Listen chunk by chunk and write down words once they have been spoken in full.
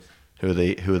Who are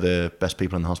the best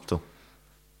people in the hospital?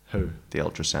 Who? The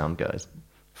ultrasound guys.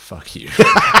 Fuck you.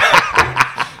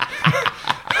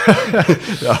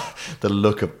 The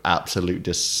look of absolute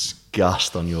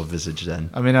disgust on your visage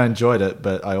then. I mean, I enjoyed it,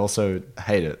 but I also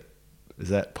hate it. Is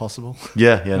that possible?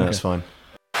 Yeah, no, Okay. it's fine.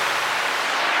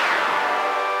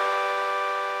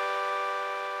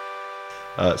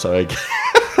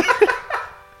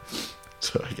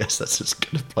 So I guess that's as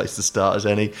good a place to start as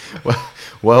any.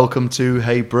 Welcome to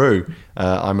Hey Brew.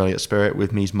 I'm Elliot Spirit.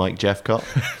 With me is Mike Jeffcott.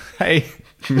 Hey.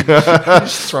 You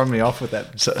just thrown me off with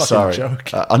that fucking Sorry, joke.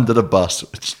 Under the bus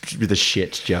with a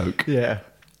shit joke. Yeah.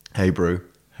 Hey Brew.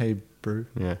 Hey, brew.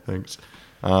 Yeah, thanks.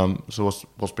 So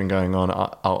what's been going on?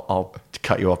 I'll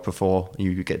cut you off before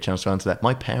you get a chance to answer that.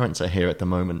 My parents are here at the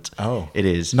moment. Oh. It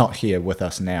is. Not here with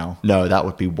us now. No, that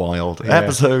would be wild. Yeah.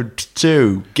 Episode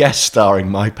 2, guest starring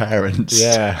my parents.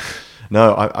 Yeah.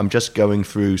 No, I'm just going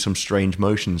through some strange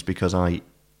motions because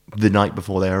the night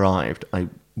before they arrived,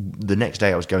 the next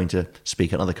day I was going to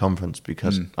speak at another conference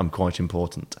because I'm quite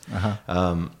important.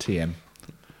 TM.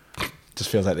 Just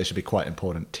feels like there should be quite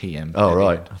important TM. Oh,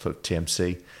 right. I thought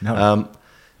TMC. No.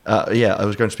 Yeah, I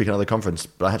was going to speak at another conference,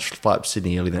 but I had to fly up to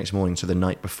Sydney early the next morning. So the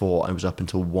night before, I was up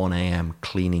until 1 a.m.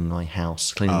 cleaning my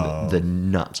house, cleaning the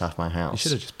nuts off my house. You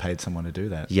should have just paid someone to do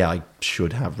that. Yeah, I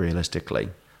should have, realistically.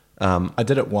 I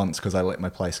did it once because I let my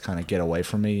place kind of get away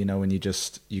from me. You know, when you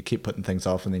keep putting things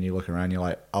off and then you look around, you're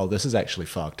like, oh, this is actually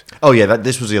fucked. Oh, yeah,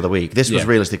 this was the other week. This was Yeah.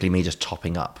 realistically me just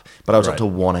topping up. But I was up Right. till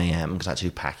 1 a.m. because I had to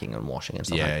do packing and washing and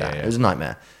stuff Yeah, like that. yeah, yeah. It was a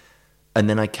nightmare. And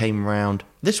then I came round,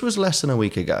 this was less than a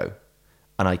week ago,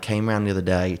 and I came round the other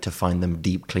day to find them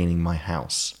deep cleaning my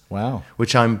house. Wow.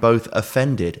 Which I'm both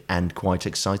offended and quite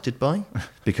excited by.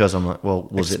 Because I'm like, well,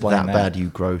 was Explain it that that. bad, you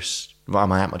gross... Well,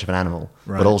 am I that much of an animal?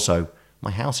 Right. But also,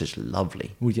 my house is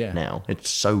lovely Well, yeah. now. It's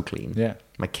so clean. Yeah.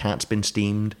 My cat's been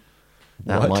steamed.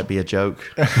 That What? might be a joke.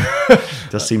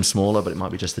 Does seem smaller, but it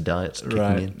might be just the diet's kicking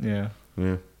Right. in. Yeah.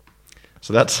 Yeah.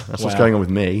 So that's what's Wow. going on with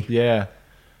me. Yeah.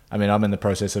 I mean, I'm in the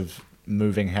process of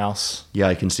moving house. Yeah,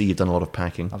 I can see you've done a lot of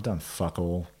packing. I've done fuck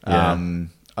all. Yeah.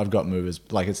 I've got movers.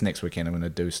 Like, it's next weekend. I'm going to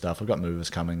do stuff. I've got movers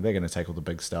coming. They're going to take all the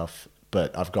big stuff.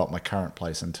 But I've got my current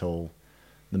place until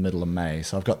the middle of May.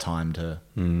 So I've got time to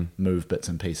move bits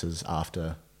and pieces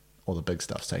after all the big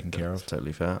stuff's taken care That's of.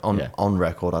 totally fair. Yeah. On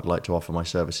record, I'd like to offer my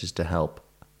services to help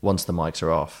once the mics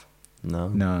are off. No?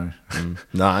 No.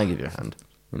 No, I give you a hand.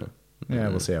 You know. Yeah,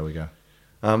 we'll see how we go.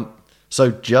 So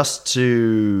just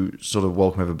to sort of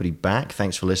welcome everybody back,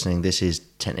 thanks for listening. This is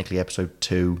technically episode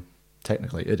 2.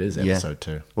 Technically, it is Yeah. episode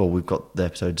 2. Well, we've got the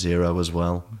episode 0 as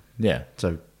well. Yeah.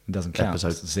 So It doesn't count. Episode-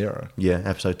 It's 0. yeah,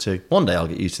 episode 2. One day I'll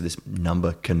get used to this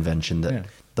number convention that Yeah.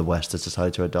 the West has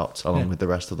decided to adopt along Yeah. with the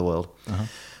rest of the world.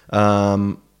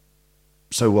 Uh-huh.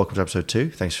 So welcome to episode 2.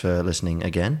 Thanks for listening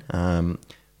again.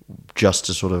 Just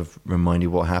to sort of remind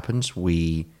you what happens,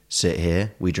 we sit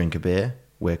here, we drink a beer.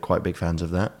 We're quite big fans of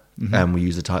that. And we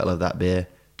use the title of that beer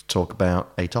to talk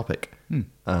about a topic.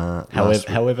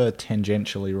 However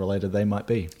tangentially related they might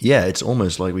be. Yeah, it's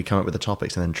almost like we come up with the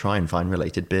topics and then try and find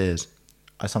related beers.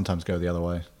 I sometimes go the other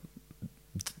way.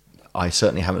 I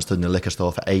certainly haven't stood in a liquor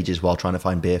store for ages while trying to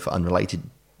find beer for unrelated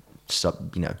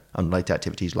unrelated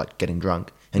activities like getting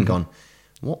drunk and gone,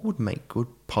 what would make good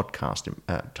podcast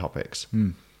topics?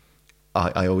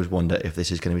 I always wonder if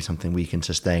this is going to be something we can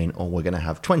sustain or we're going to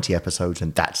have 20 episodes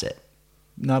and that's it.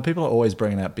 No, people are always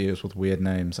bringing out beers with weird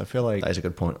names. I feel like... That is a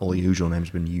good point. All the usual names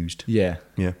have been used. Yeah.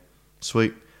 Yeah.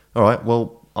 Sweet. All right.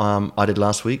 Well, I did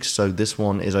last week, so this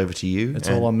one is over to you. It's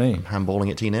all on me. I'm handballing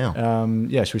it to you now.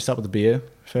 Yeah, should we start with the beer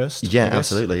first? Yeah, I guess?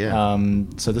 absolutely, yeah.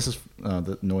 So this is...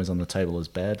 the noise on the table is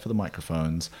bad for the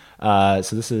microphones.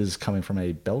 So this is coming from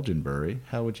a Belgian brewery.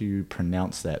 How would you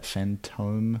pronounce that?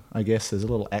 Fantôme, I guess. There's a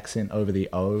little accent over the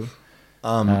O.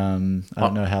 I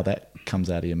don't know how that comes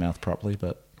out of your mouth properly,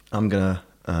 but... I'm going to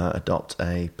adopt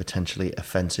a potentially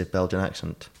offensive Belgian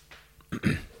accent.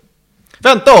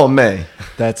 Fantôme!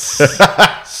 That's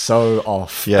so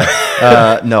off.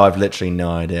 Yeah. No, I've literally no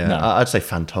idea. No. I'd say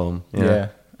Fantôme. Yeah.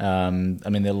 I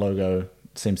mean, their logo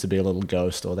seems to be a little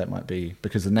ghost, or that might be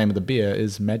because the name of the beer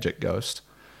is Magic Ghost.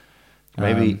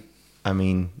 Maybe, I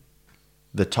mean,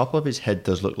 the top of his head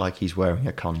does look like he's wearing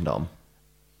a condom.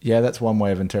 Yeah, that's one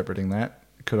way of interpreting that.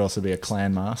 It could also be a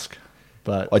clan mask,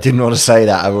 but I didn't want to say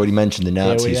that. I've already mentioned the we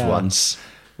Nazis are. once.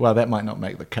 well, that might not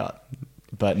make the cut.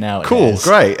 But now it Cool, has.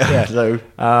 great. Yeah.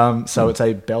 So, It's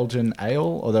a Belgian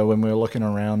ale, although when we were looking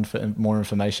around for more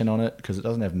information on it, because it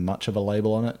doesn't have much of a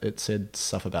label on it, it said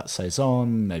stuff about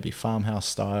Saison, maybe farmhouse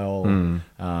style.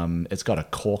 It's got a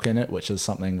cork in it, which is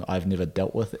something I've never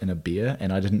dealt with in a beer,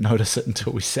 and I didn't notice it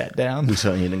until we sat down. we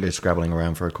certainly didn't go scrabbling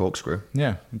around for a corkscrew.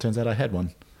 Yeah, it turns out I had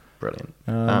one.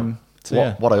 Brilliant. So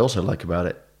yeah. What I also like about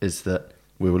it is that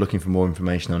we were looking for more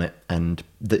information on it, and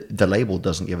the label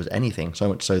doesn't give us anything, so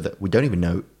much so that we don't even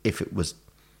know if it was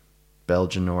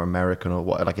Belgian or American or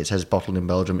what. Like, it says bottled in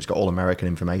Belgium, it's got all American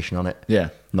information on it. Yeah.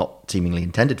 Not seemingly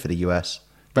intended for the US.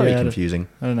 Very Yeah, confusing.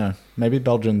 I don't know. Maybe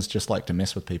Belgians just like to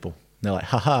mess with people. They're like,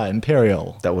 haha,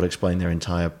 Imperial. That would explain their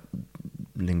entire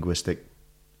linguistic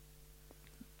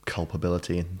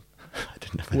culpability. And I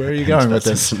didn't know Where are you going with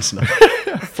this? sentence. No.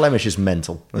 Flemish is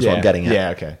mental. That's what I'm getting at. Yeah,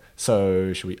 okay.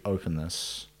 So, should we open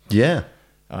this? Yeah.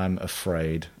 I'm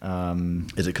afraid.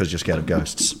 Is it because you're scared of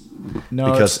ghosts?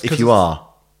 No, Because it's if you are,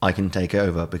 I can take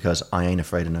over because I ain't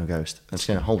afraid of no ghost. That's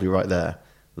going to hold you right there.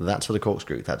 That's for the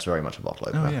corkscrew. That's very much a bottle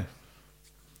opener. Oh,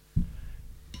 yeah.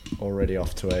 Already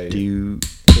off to a Do you...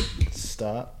 good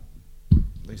start.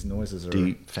 These noises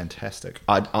are fantastic.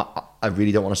 I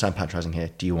really don't want to sound patronising here.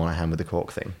 Do you want a hand with the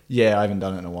cork thing? Yeah, I haven't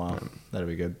done it in a while. That'll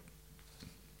be good.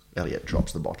 Elliot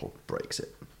drops the bottle, breaks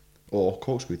it. Or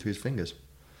corkscrew through his fingers.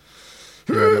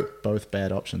 Yeah, both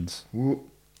bad options. Whoop.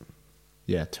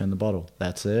 Yeah, turn the bottle.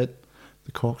 That's it.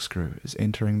 The corkscrew is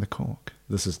entering the cork.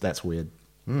 That's weird.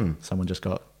 Someone just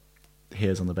got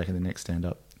hairs on the back of their neck stand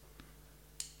up.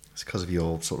 It's because of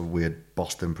your sort of weird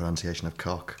Boston pronunciation of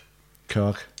cock.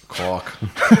 Cork. Cork.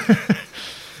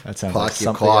 That sounds like Park your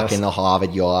something cork else. in the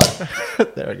Harvard yard.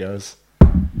 There it goes.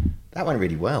 That went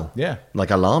really well. Yeah.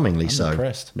 Like, alarmingly I'm so.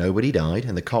 impressed. Nobody died,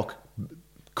 and the cork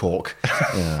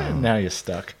Now you're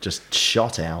stuck. just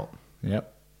shot out.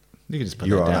 Yep. You can just put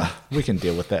Your that down. Honour. We can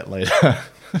deal with that later.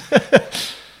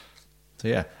 So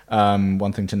yeah,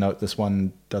 one thing to note: this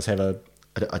one does have a.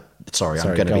 Sorry, I'm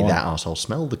Sorry, going to go be on. that arsehole.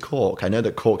 Smell the cork. I know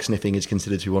that cork sniffing is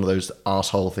considered to be one of those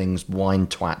arsehole things wine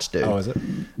twats do. Oh, is it?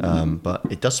 But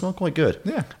it does smell quite good.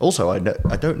 Yeah. Also, I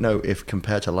don't know if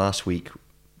compared to last week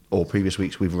or previous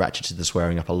weeks we've ratcheted the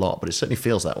swearing up a lot, but it certainly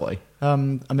feels that way. I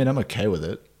mean, I'm okay with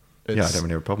it. Yeah, I don't really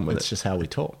have a problem with It's it. just how we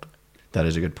talk. That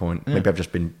is a good point. Maybe I've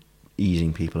just been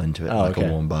easing people into it Oh, like okay.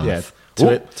 a warm bath. Yeah,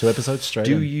 Ooh, two episodes straight.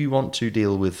 do in. you want to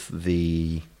deal with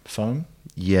the... Foam?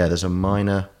 Yeah, there's a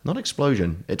minor... Not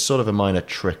explosion. It's sort of a minor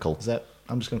trickle. Is that?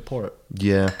 I'm just going to pour it.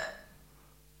 Yeah.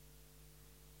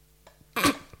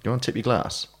 You want to tip your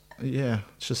glass? Yeah,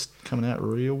 it's just coming out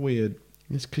real weird.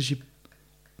 It's because you...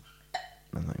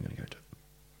 I'm not going to go to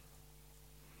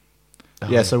it.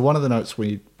 Yeah, so one of the notes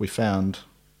we found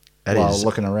It while is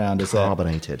looking around is that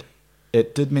carbonated.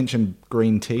 it did mention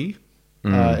green tea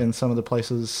in some of the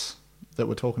places that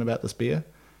we're talking about this beer.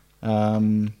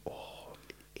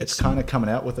 It's kind of coming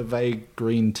out with a vague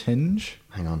green tinge.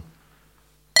 Hang on.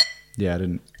 Yeah,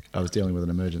 I was dealing with an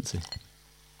emergency.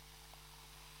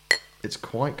 It's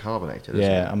quite carbonated, isn't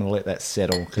Yeah, it? I'm going to let that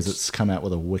settle because it's come out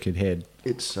with a wicked head.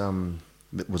 It's,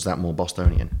 was that more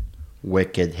Bostonian?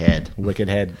 Wicked head. Wicked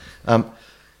head. God,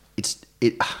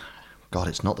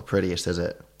 it's not the prettiest, is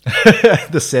it?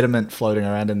 The sediment floating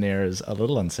around in there is a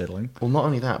little unsettling. Well, not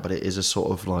only that, but it is a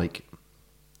sort of like...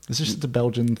 Is this just a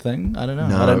Belgian thing? I don't know.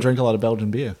 No. I don't drink a lot of Belgian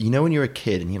beer. You know when you're a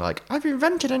kid and you're like, I've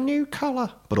invented a new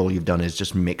colour. But all you've done is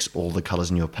just mix all the colours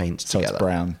in your paints So together. it's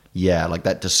brown. Yeah, like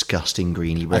that disgusting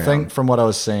greeny brown. I think from what I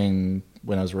was seeing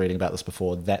when I was reading about this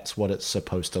before, that's what it's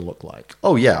supposed to look like.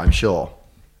 Oh, yeah, I'm sure.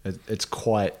 It's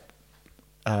quite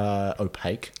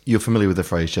opaque. You're familiar with the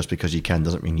phrase, just because you can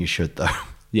doesn't mean you should, though.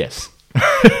 Yes.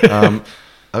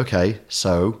 Okay,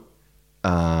 so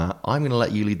I'm going to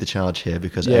let you lead the charge here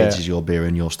because Yeah. AIDS is your beer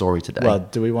and your story today. Well,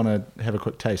 do we want to have a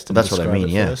quick taste? And That's what I describe mean,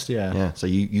 it yeah. First? Yeah. Yeah, so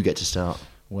you get to start.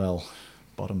 Well,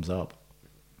 bottoms up.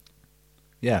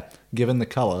 Yeah, given the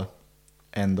colour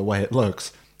and the way it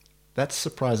looks, that's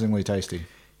surprisingly tasty.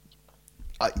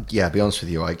 Yeah, to be honest with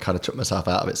you, I kind of took myself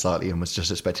out of it slightly and was just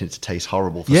expecting it to taste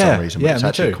horrible for Yeah, some reason, but yeah, it's me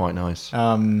actually too. quite nice.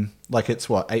 Like it's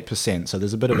what 8%, so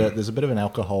there's a bit of an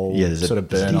alcohol Yeah, there's a- sort of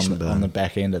there's a burn decent burn. on the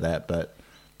back end of that, but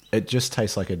it just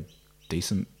tastes like a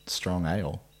decent strong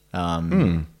ale.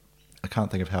 I can't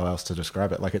think of how else to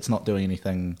describe it. Like it's not doing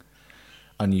anything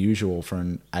unusual for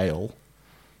an ale.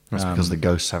 That's because the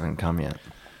ghosts haven't come yet.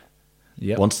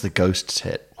 Yep. Once the ghosts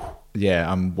hit,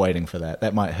 Yeah, I'm waiting for that.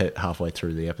 That might hit halfway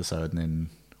through the episode, and then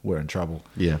we're in trouble.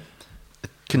 yeah.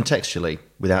 Contextually,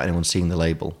 without anyone seeing the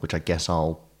label, which I guess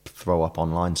I'll throw up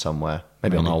online somewhere,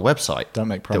 maybe on Maybe. our website Don't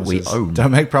make that we promises. own.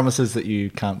 Don't make promises that you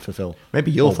can't fulfill. Maybe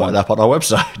you'll Or find won't. up on our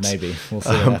website. Maybe we'll see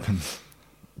what happens.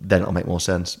 Then it'll make more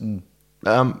sense.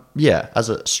 Yeah, as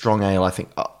a strong ale, I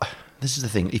think this is the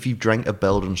thing. If you drank a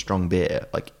Belgian strong beer,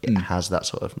 like it has that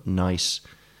sort of nice,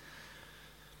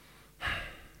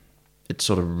 it's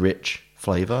sort of rich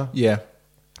flavour. Yeah,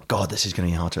 God, this is going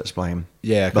to be hard to explain.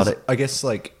 yeah. But Because I guess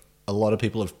like a lot of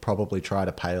people have probably tried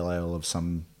a pale ale of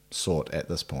some sort at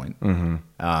this point,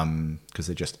 because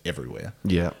they're just everywhere.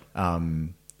 Yeah.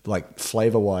 Like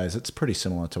flavor wise, it's pretty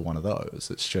similar to one of those.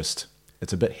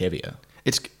 It's a bit heavier.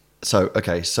 It's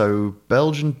so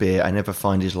Belgian beer I never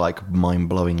find is like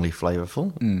mind-blowingly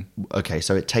flavorful. Okay,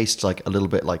 so it tastes like a little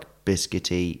bit like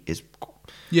biscuity. Is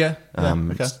Yeah.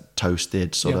 Okay. It's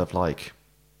toasted, sort Yeah. of like.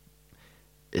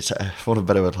 It's for a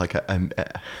better word, like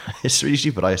it's really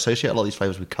stupid. I associate a lot of these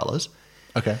flavors with colors.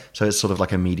 Okay. So it's sort of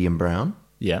like a medium brown.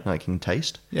 Yeah. Like in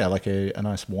taste. Yeah, like a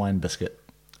nice wine biscuit.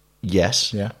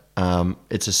 Yes. Yeah.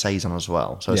 It's a saison as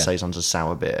well. So a Yeah. saison's a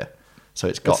sour beer. So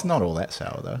it's got It's not all that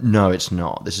sour though. no, it's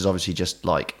not. This is obviously just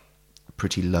like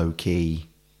pretty low key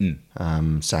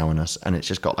sourness, and it's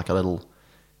just got like a little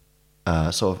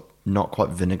sort of not quite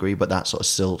vinegary, but that sort of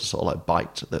still sort of like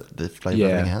bite that the flavor Yeah.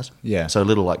 everything has. Yeah. So a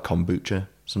little like kombucha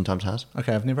sometimes has.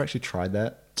 Okay, I've never actually tried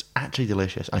that. It's actually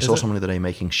delicious. I Is saw it? someone the other day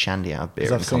making shandy out of beer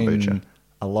 'Cause and I've kombucha. seen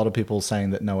a lot of people saying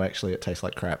that no, actually, it tastes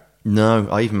like crap. No,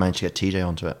 I even managed to get TJ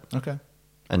onto it. Okay.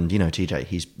 And you know, TJ,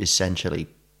 he's essentially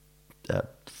a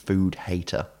food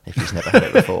hater if he's never had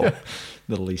it before.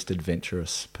 The least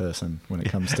adventurous person when it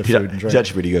comes to He's food and drink. he's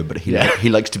actually really good, but Yeah. he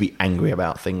likes to be angry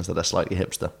about things that are slightly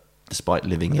hipster, despite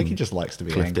living I think in he just likes to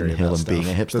be Clifton angry Hill about and stuff. being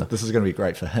a hipster. This is going to be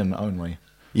great for him only,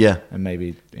 Yeah. and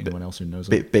maybe anyone else who knows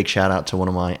it. Big shout out to one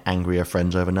of my angrier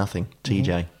friends over nothing,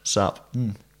 TJ. Sup?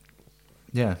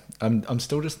 Yeah, I'm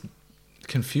still just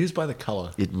confused by the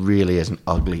color. It really is an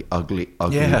ugly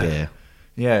beer.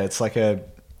 Yeah, it's like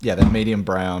that medium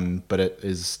brown, but it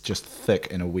is just thick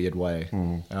in a weird way.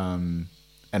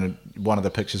 And one of the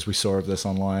pictures we saw of this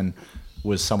online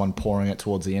was someone pouring it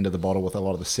towards the end of the bottle with a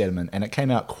lot of the sediment, and it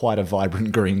came out quite a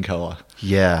vibrant green color.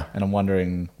 Yeah. And I'm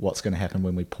wondering what's going to happen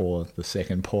when we pour the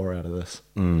second pour out of this.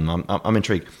 I'm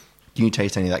intrigued. Can you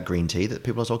taste any of that green tea that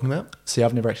people are talking about? See,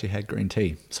 I've never actually had green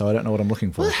tea, so I don't know what I'm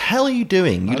looking for. What the hell are you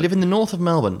doing? You live in the north of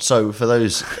Melbourne. So, for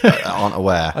those that aren't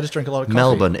aware, I just drink a lot of coffee.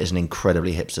 Melbourne is an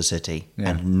incredibly hipster city,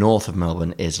 Yeah. and north of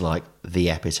Melbourne is like the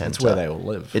epicenter. It's where they all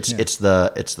live. It's Yeah. it's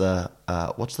the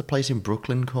what's the place in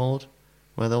Brooklyn called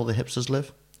where all the hipsters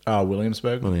live?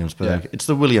 Williamsburg. Williamsburg. Yeah. It's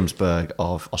the Williamsburg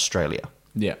of Australia,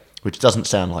 Yeah. which doesn't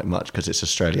sound like much because it's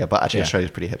Australia, but actually Yeah.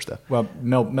 Australia's pretty hipster. Well,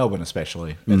 Melbourne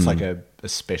especially. It's like a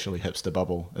especially hipster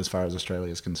bubble as far as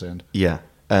Australia is concerned. Yeah,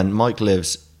 and Mike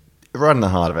lives right in the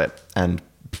heart of it, and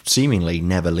seemingly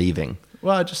never leaving.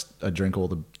 Well, I drink all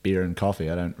the beer and coffee.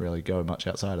 I don't really go much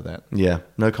outside of that. Yeah,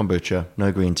 no kombucha,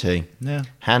 no green tea. Yeah.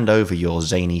 Hand over your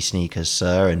zany sneakers,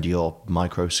 sir, and your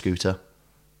micro scooter.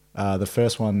 The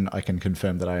first one I can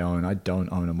confirm that I own. I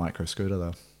don't own a micro scooter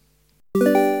though.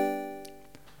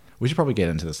 We should probably get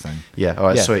into this thing. Yeah, all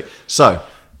right, Yeah. sweet. So,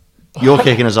 you're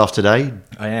kicking us off today.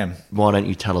 I am. Why don't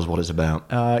you tell us what it's about?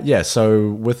 Yeah, so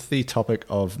with the topic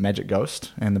of Magic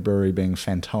Ghost and the brewery being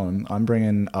Fantôme, I'm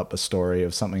bringing up a story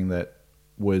of something that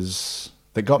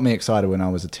got me excited when I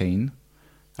was a teen.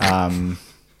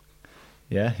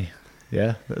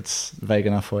 Yeah, that's vague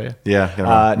enough for you.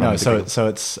 Yeah. No, so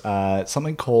it's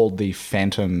something called the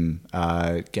Phantom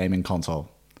gaming console,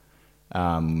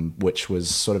 which was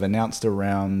sort of announced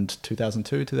around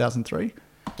 2002, 2003.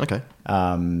 Okay.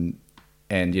 And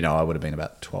I would have been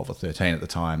about 12 or 13 at the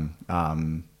time.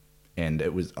 And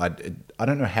it was I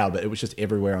don't know how, but it was just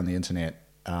everywhere on the internet.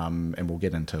 And we'll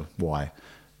get into why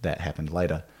that happened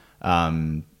later.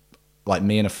 Like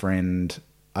me and a friend,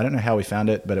 I don't know how we found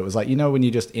it, but it was like, when you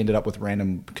just ended up with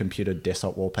random computer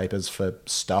desktop wallpapers for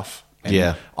stuff. And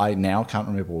Yeah. I now can't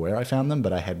remember where I found them,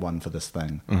 but I had one for this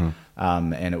thing.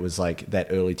 And it was like that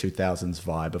early 2000s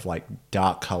vibe of like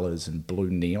dark colors and blue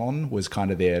neon was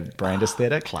kind of their brand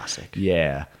aesthetic. Classic.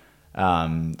 Yeah.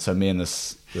 So me and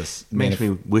this Makes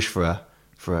me wish for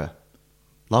a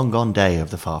long gone day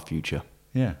of the far future.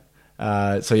 Yeah.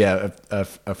 A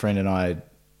friend and I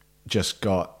just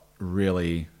got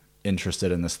really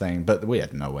interested in this thing, but we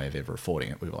had no way of ever affording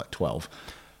it. We were like 12.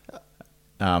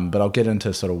 But I'll get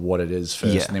into sort of what it is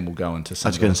first, Yeah. and then we'll go into some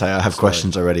I was going to say, I have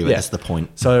questions already, but Yeah. that's the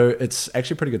point. So it's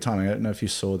actually pretty good timing. I don't know if you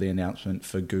saw the announcement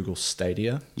for Google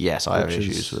Stadia. Yes, I have which is-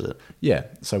 issues with it. Yeah,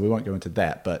 so we won't go into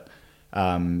that, but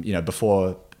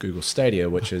before Google Stadia,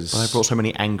 which is... I brought so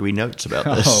many angry notes about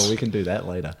this. Oh, we can do that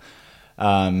later.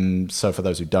 So for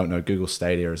those who don't know, Google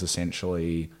Stadia is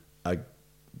essentially a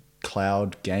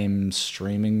cloud game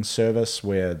streaming service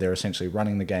where they're essentially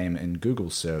running the game in Google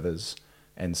servers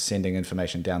and sending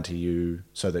information down to you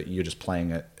so that you're just playing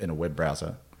it in a web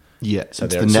browser. Yeah, So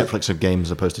it's they're- the so- Netflix of games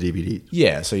as opposed to DVDs.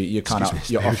 Yeah, so you're kind Excuse of...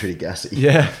 me, You're it's off, really gassy.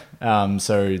 yeah.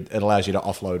 So it allows you to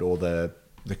offload all the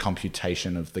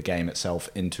computation of the game itself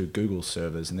into Google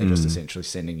servers, and they're just essentially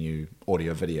sending you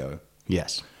audio, video.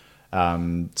 Yes.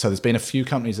 So there's been a few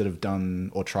companies that have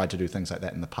done or tried to do things like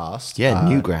that in the past. Yeah,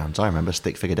 Newgrounds. I remember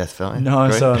Stick Figure Death Fight. No,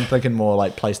 Great. so I'm thinking more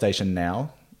like PlayStation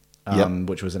Now, Yep.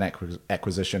 which was an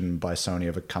acquisition by Sony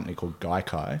of a company called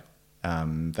Gaikai.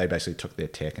 They basically took their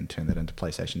tech and turned that into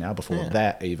PlayStation Now. Before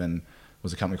that even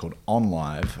was a company called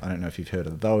OnLive. I don't know if you've heard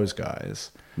of those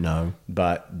guys. No.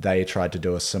 But they tried to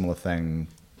do a similar thing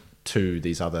to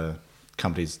these other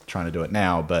companies trying to do it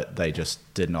now, but they just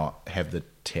did not have the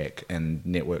tech, and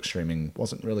network streaming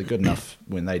wasn't really good enough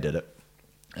when they did it.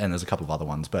 And there's a couple of other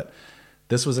ones, but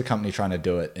this was a company trying to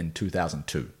do it in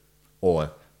 2002, or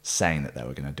saying that they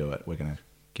were going to do it. We're going to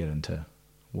get into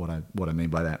what I mean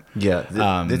by that.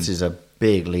 Yeah, this is a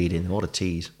big lead in. What a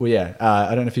tease. Well, yeah,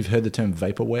 I don't know if you've heard the term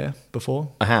vaporware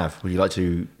before. I have. Would you like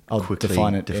to quickly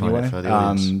define it anyway? for the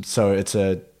audience? So it's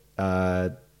a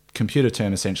computer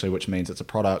term essentially, which means it's a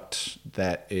product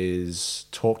that is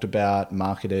talked about,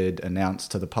 marketed,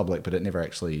 announced to the public, but it never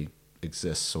actually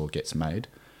exists or gets made.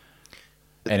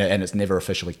 And it's never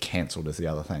officially cancelled is the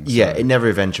other thing. So, Yeah, it never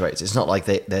eventuates. It's not like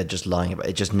they're just lying about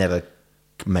it. It just never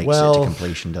makes it to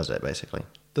completion, does it, basically?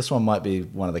 this one might be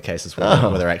one of the cases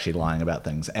where they're actually lying about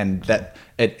things. And that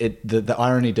the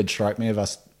irony did strike me of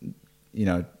us,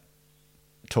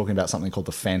 talking about something called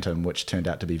the Phantom, which turned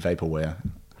out to be vaporware.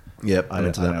 Yep, I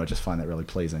don't know. I just find that really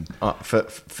pleasing. For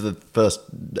the first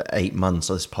 8 months,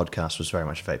 this podcast was very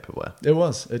much vaporware. It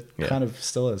was. It kind of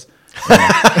still is.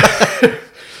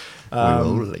 We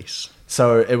will release.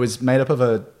 So it was made up of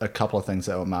a couple of things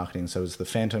that were marketing. So it was the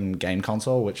Phantom game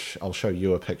console, which I'll show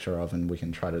you a picture of and we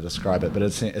can try to describe it. But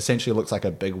it essentially looks like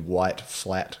a big white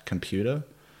flat computer.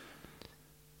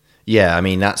 Yeah, I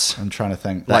mean, that's... I'm trying to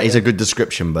think. That is a good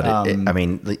description, but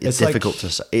it's difficult to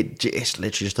say. It's literally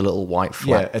just a little white,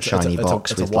 flat, shiny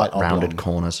box with like rounded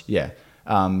corners. Yeah.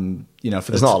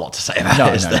 There's not a lot to say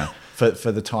about it, is there?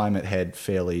 For the time, it had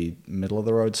fairly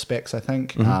middle-of-the-road specs, I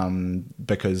think,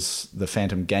 because the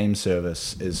Phantom game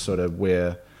service is sort of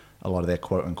where a lot of their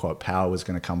quote-unquote power was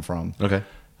going to come from. Okay.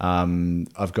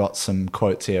 I've got some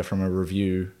quotes here from a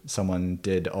review someone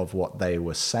did of what they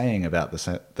were saying about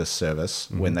this service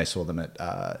when they saw them at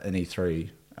an E3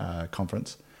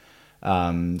 conference.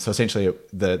 So essentially,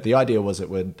 the idea was it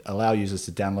would allow users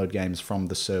to download games from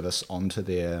the service onto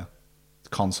their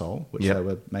console, which they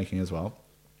were making as well.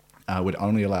 Would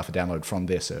only allow for download from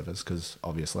their servers, because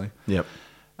obviously. Yep.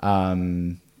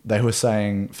 They were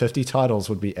saying 50 titles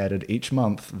would be added each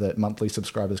month that monthly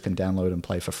subscribers can download and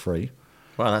play for free.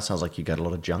 Well, that sounds like you get a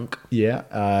lot of junk.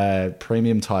 Yeah.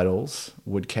 Premium titles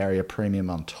would carry a premium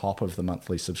on top of the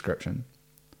monthly subscription,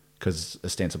 because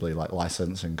ostensibly like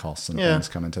licensing costs and things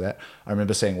come into that. I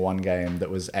remember seeing one game that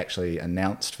was actually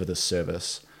announced for this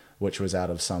service, which was out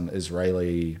of some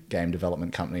Israeli game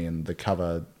development company, and the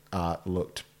cover art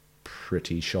looked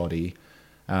pretty shoddy.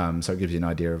 So it gives you an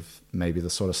idea of maybe the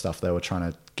sort of stuff they were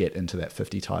trying to get into that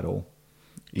 50 title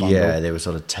bundle. Yeah, they were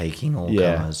sort of taking all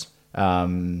comers.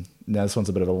 Now this one's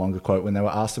a bit of a longer quote. When they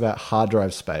were asked about hard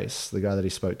drive space, the guy that he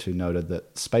spoke to noted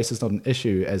that space is not an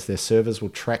issue, as their servers will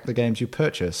track the games you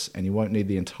purchase and you won't need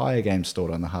the entire game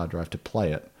stored on the hard drive to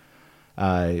play it.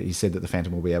 He said that the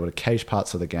Phantom will be able to cache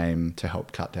parts of the game to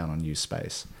help cut down on use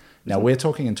space. Now, we're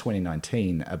talking in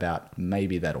 2019 about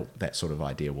maybe that sort of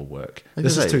idea will work.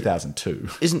 This is 2002.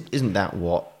 Isn't that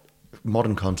what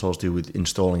modern consoles do with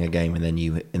installing a game and then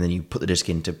you put the disc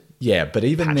in to... Yeah, but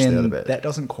even then, that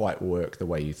doesn't quite work the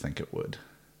way you think it would.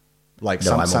 Like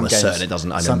I'm almost certain it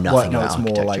doesn't. I know nothing about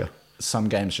architecture. More like some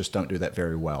games just don't do that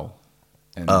very well,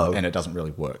 and it doesn't really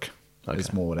work. Okay.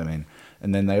 Is more what I mean.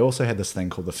 And then they also had this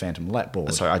thing called the Phantom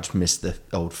Lapboard. Sorry, I just missed the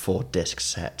old 4-disc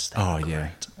sets. Yeah.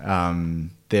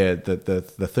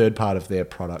 The third part of their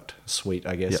product suite,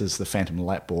 I guess, is the Phantom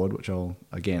Lapboard, which I'll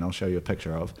show you a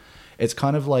picture of. It's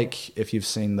kind of like if you've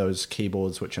seen those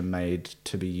keyboards which are made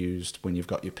to be used when you've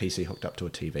got your PC hooked up to a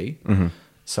TV. Mm-hmm.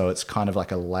 So it's kind of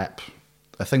like a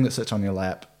thing that sits on your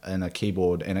lap and a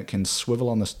keyboard, and it can swivel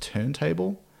on this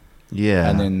turntable. Yeah.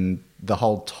 And then the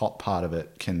whole top part of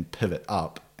it can pivot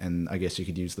up, and I guess you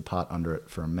could use the part under it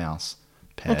for a mouse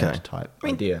pad type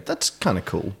idea. That's kind of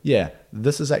cool. Yeah.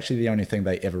 This is actually the only thing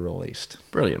they ever released.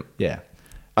 Brilliant. Yeah.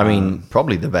 I mean,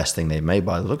 probably the best thing they've made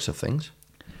by the looks of things.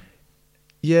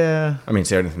 Yeah. I mean, it's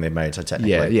the only thing they've made, so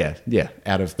technically. Yeah.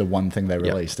 Out of the one thing they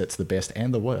released, it's the best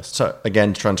and the worst. So,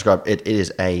 again, to try and describe, it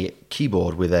is a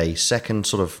keyboard with a second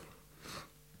sort of,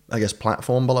 I guess,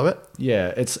 platform below it.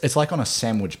 Yeah, it's like on a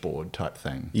sandwich board type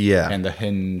thing. Yeah. And the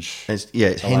hinge... It's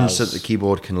hinged so that the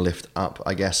keyboard can lift up,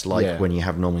 I guess, like when you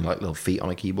have normally like little feet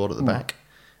on a keyboard at the back.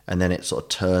 And then it sort of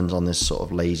turns on this sort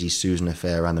of lazy Susan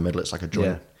affair around the middle. It's like a joint.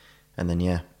 Yeah. And then,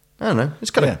 I don't know. It's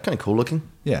kind of cool looking.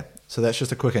 Yeah. So that's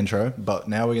just a quick intro, but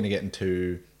now we're going to get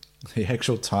into the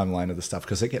actual timeline of the stuff,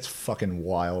 because it gets fucking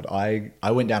wild. I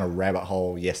went down a rabbit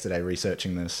hole yesterday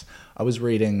researching this. I was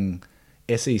reading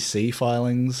SEC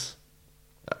filings,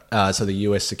 so the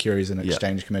US Securities and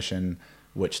Exchange Commission,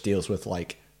 which deals with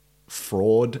like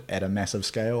fraud at a massive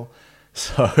scale.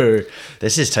 So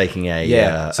this is taking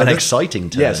an exciting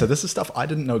turn. Yeah, so this is stuff I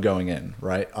didn't know going in,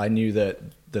 right? I knew that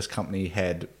this company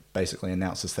had basically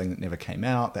announced this thing that never came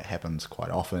out. That happens quite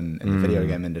often in the video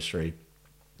game industry.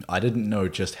 I didn't know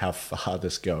just how far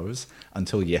this goes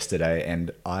until yesterday, and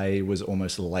I was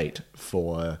almost late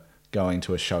for going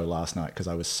to a show last night because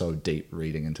I was so deep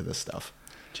reading into this stuff.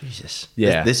 Jesus.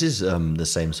 Yeah. This is the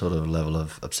same sort of level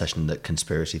of obsession that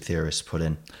conspiracy theorists put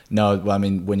in. No, well, I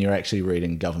mean, when you're actually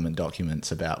reading government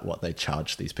documents about what they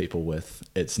charge these people with,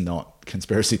 it's not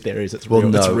conspiracy theories, it's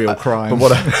real crime.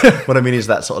 But what I mean is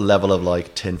that sort of level of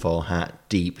like tinfoil hat,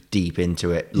 deep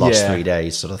into it, lost 3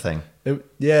 days sort of thing.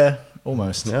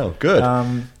 Almost. Oh, good.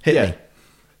 Hit me.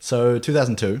 So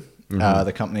 2002,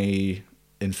 the company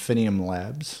Infinium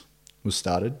Labs was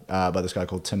started by this guy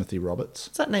called Timothy Roberts.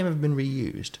 Has that name ever been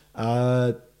reused?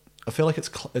 I feel like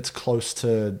it's close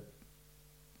to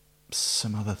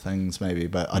some other things maybe,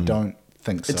 but I don't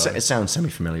think so. It sounds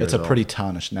semi-familiar. It's a pretty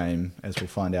tarnished name, as we'll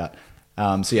find out.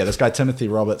 So yeah, this guy Timothy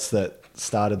Roberts that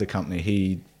started the company,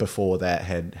 he before that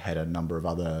had a number of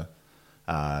other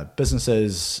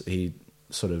businesses. He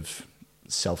sort of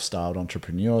self-styled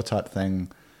entrepreneur type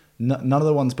thing. None of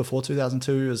the ones before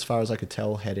 2002, as far as I could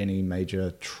tell, had any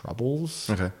major troubles.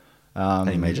 Okay.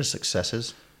 Any major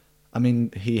successes? I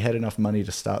mean, he had enough money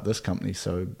to start this company,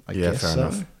 so I guess fair so.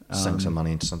 enough. Sunk some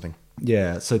money into something.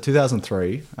 Yeah, so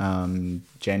 2003,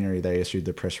 January, they issued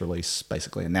the press release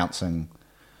basically announcing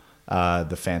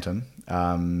the Phantom.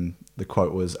 The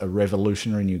quote was, "A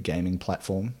revolutionary new gaming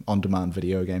platform, on-demand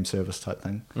video game service type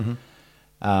thing."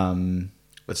 Mm-hmm.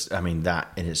 I mean,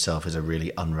 that in itself is a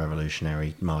really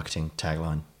unrevolutionary marketing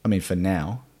tagline. I mean, for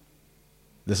now,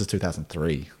 this is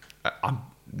 2003.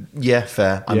 Yeah,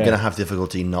 fair. I'm going to have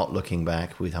difficulty not looking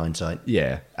back with hindsight.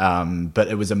 Yeah, but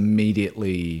it was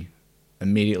immediately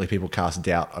people cast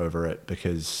doubt over it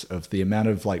because of the amount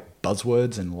of like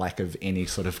buzzwords and lack of any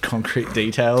sort of concrete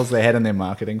details they had in their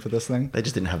marketing for this thing. They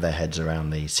just didn't have their heads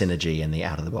around the synergy and the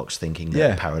out-of-the-box thinking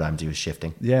that paradigm was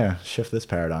shifting. Yeah, shift this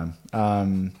paradigm.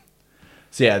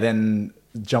 So yeah, then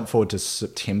jump forward to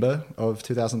September of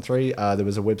 2003. There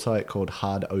was a website called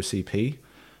Hard OCP.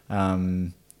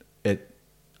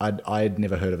 I'd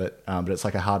never heard of it, but it's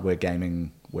like a hardware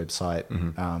gaming website,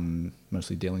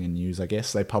 mostly dealing in news, I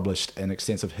guess. They published an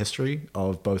extensive history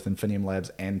of both Infinium Labs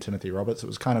and Timothy Roberts. It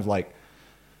was kind of like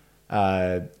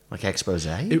expose?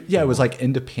 It was like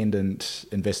independent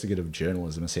investigative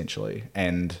journalism, essentially.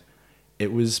 And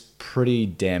it was pretty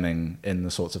damning in the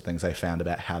sorts of things they found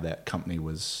about how that company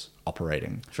was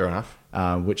operating. Sure enough.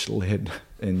 Which led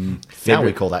in February. Now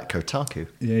we call that Kotaku.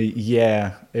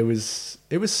 Yeah, it was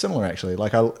similar actually.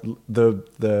 Like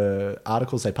the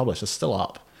articles they published are still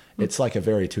up. It's like a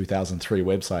very 2003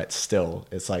 website still.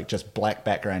 It's like just black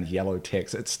background, yellow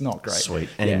text. It's not great. Sweet.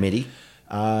 Any MIDI?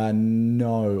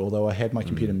 No, although I had my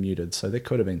computer muted, so there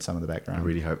could have been some in the background. I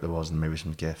really hope there was, and maybe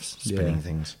some GIFs spinning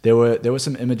things. There were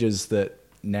some images that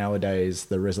nowadays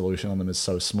the resolution on them is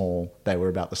so small they were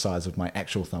about the size of my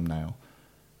actual thumbnail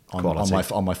on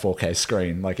my 4K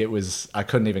screen. Like I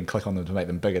couldn't even click on them to make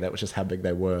them bigger. That was just how big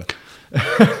they were.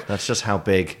 That's just how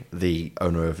big the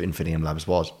owner of Infinium Labs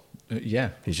was. Yeah,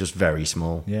 he's just very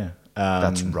small. Yeah,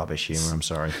 that's rubbish humor. I'm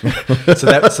sorry. so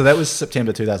that was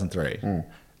September 2003.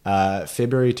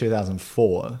 February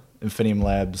 2004, Infinium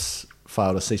Labs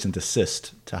filed a cease and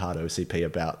desist to Hard OCP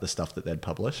about the stuff that they'd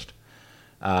published,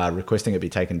 requesting it be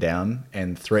taken down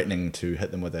and threatening to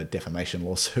hit them with a defamation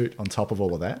lawsuit on top of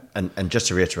all of that. And just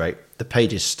to reiterate, the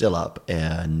page is still up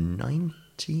in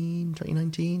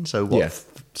 2019, so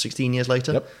 16 years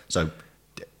later? Yep. So,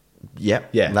 yeah,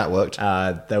 that worked.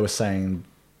 They were saying...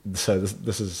 So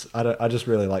this is I just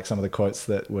really like some of the quotes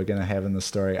that we're going to have in the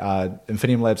story.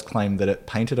 Infinium Labs claimed that it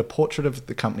painted a portrait of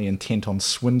the company intent on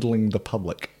swindling the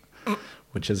public,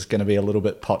 which is going to be a little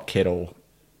bit pot kettle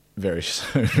very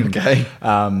soon. Okay.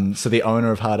 So the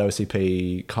owner of Hard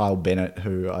OCP, Kyle Bennett,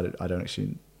 who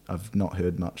I've not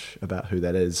heard much about who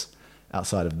that is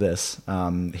outside of this.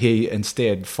 He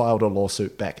instead filed a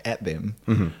lawsuit back at them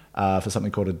for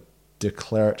something called a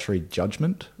declaratory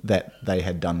judgment that they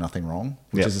had done nothing wrong,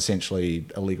 which is essentially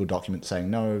a legal document saying,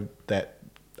 no, that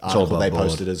article they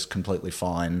posted is completely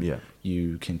fine. Yeah.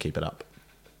 You can keep it up.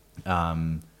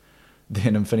 Then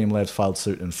Infinium Labs filed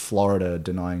suit in Florida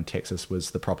denying Texas was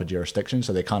the proper jurisdiction.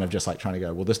 So they're kind of just like trying to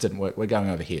go, well, this didn't work. We're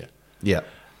going over here. Yeah.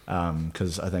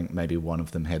 because I think maybe one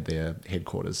of them had their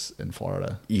headquarters in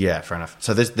Florida. Yeah, fair enough.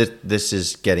 So this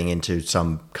is getting into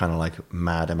some kind of like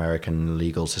mad American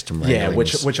legal system. Yeah,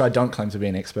 railings. which I don't claim to be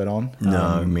an expert on.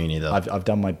 No, me neither. I've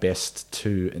done my best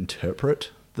to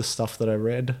interpret the stuff that I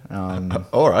read.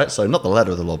 All right, so not the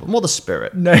letter of the law, but more the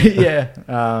spirit. No, yeah.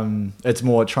 It's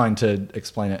more trying to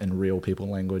explain it in real people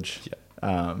language.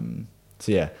 Yeah.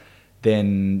 So yeah.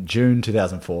 Then June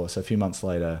 2004, so a few months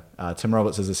later, Tim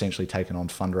Roberts has essentially taken on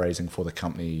fundraising for the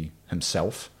company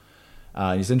himself.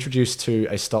 He's introduced to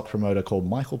a stock promoter called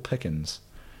Michael Pickens,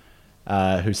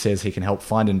 who says he can help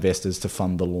find investors to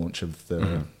fund the launch of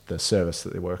the service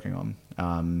that they're working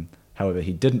on. However,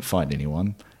 he didn't find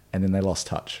anyone, and then they lost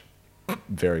touch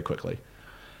very quickly.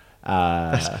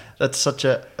 That's such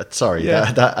a sorry.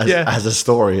 Yeah. That Yeah. as a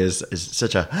story is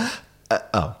such a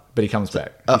But he comes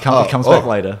back. He comes back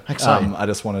later. Exciting. I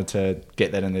just wanted to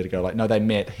get that in there to go like, no, they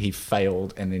met, he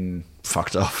failed, and then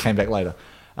fucked off. came back later.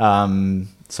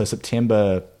 So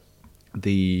September,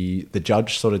 the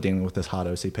judge sort of dealing with this hard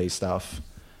OCP stuff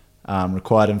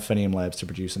required Infinium Labs to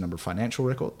produce a number of financial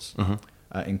records,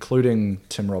 including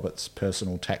Tim Roberts'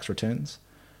 personal tax returns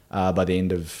by the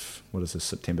end of,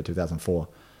 September 2004.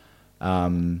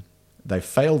 They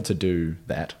failed to do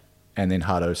that, and then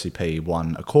hard OCP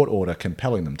won a court order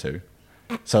compelling them to.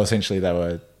 So essentially they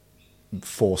were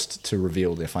forced to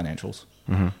reveal their financials,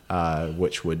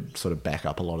 which would sort of back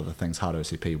up a lot of the things hard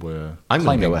OCP were I'm going to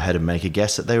claiming. go ahead and make a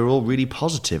guess that they were all really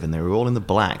positive and they were all in the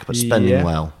black, but spending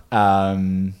well.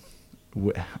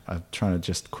 I'm trying to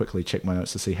just quickly check my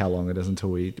notes to see how long it is until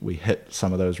we hit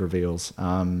some of those reveals.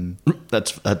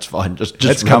 That's fine. Just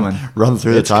It's coming. Run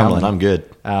through It's the timeline. coming. I'm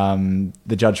good.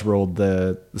 The judge ruled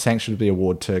the sanction to be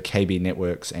awarded to KB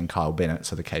Networks and Kyle Bennett.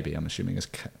 So the KB, I'm assuming, is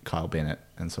Kyle Bennett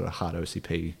and sort of hard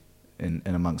OCP in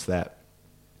amongst that,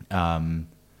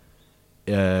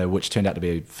 which turned out to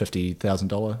be a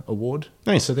 $50,000 award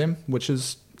Nice. to them, which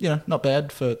is not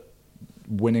bad for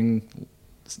winning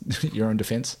your own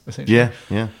defense, essentially.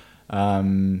 Yeah.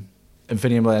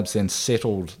 Infinium Labs then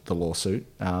settled the lawsuit,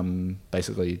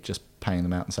 basically just paying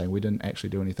them out and saying, we didn't actually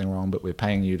do anything wrong, but we're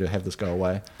paying you to have this go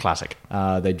away. Classic.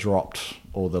 They dropped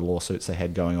all the lawsuits they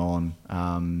had going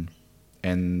on,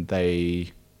 and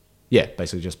they,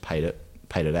 basically just paid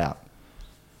it out.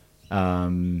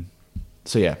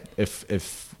 So yeah,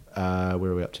 if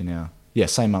where are we up to now? Yeah,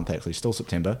 same month actually, still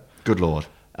September. Good Lord.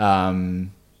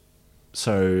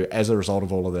 So as a result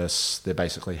of all of this, they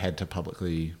basically had to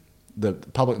the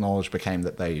public knowledge became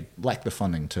that they lacked the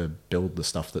funding to build the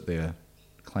stuff that they're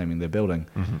claiming they're building.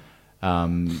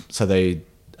 So they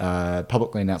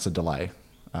publicly announced a delay.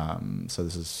 So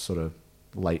this is sort of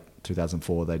late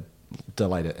 2004. They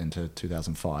delayed it into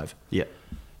 2005. Yeah.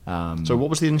 So what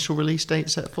was the initial release date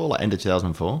set for? Like end of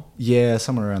 2004? Yeah,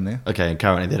 somewhere around there. Okay, and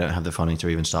currently they don't have the funding to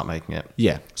even start making it.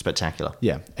 Yeah. Spectacular.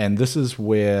 Yeah, and this is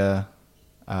where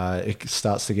it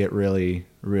starts to get really,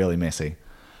 really messy.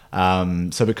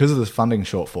 So because of this funding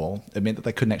shortfall, it meant that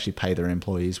they couldn't actually pay their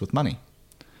employees with money.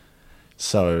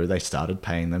 So they started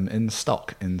paying them in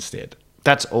stock instead.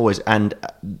 That's always, and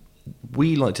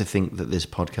we like to think that this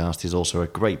podcast is also a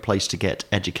great place to get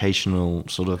educational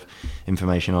sort of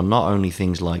information on not only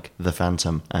things like The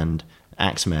Phantom and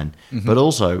Axemen, but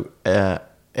also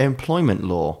employment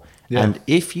law. Yeah. And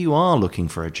if you are looking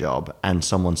for a job and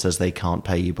someone says they can't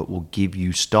pay you but will give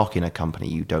you stock in a company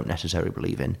you don't necessarily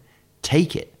believe in,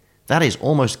 take it. That is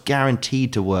almost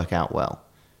guaranteed to work out well.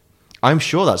 I'm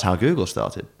sure that's how Google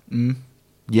started.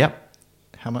 Yep.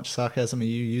 How much sarcasm are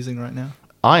you using right now?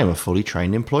 I am a fully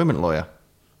trained employment lawyer.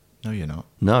 No, you're not.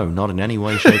 No, not in any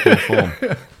way, shape, or form.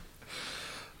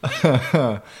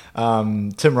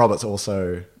 Tim Roberts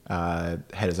also had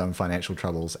his own financial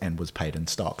troubles and was paid in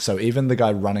stock. So even the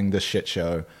guy running this shit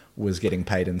show was getting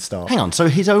paid in stock. Hang on, so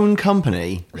his own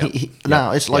company. Yep.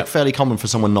 Now, it's like Yep. fairly common for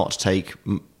someone not to take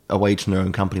a wage from their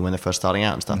own company when they're first starting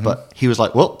out and stuff. But he was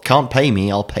like, well, can't pay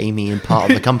me, I'll pay me in part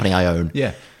of the company I own.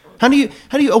 Yeah. How do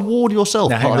you award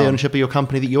yourself Now, part hang of the on. ownership of your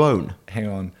company that you own? Hang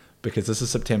on, because this is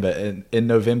September. In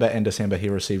November and December, he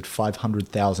received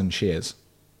 500,000 shares.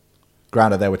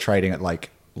 Granted, they were trading at like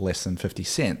less than 50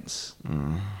 cents.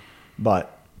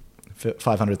 But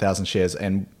 500,000 shares,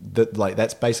 and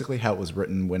that's basically how it was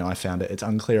written when I found it. It's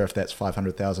unclear if that's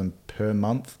 500,000 per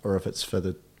month or if it's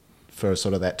for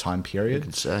sort of that time period.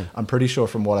 You could say. I'm pretty sure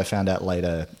from what I found out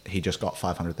later, he just got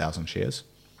 500,000 shares.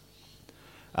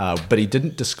 But he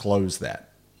didn't disclose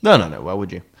that No. Why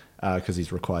would you? because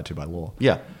he's required to by law.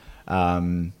 Yeah.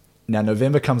 Now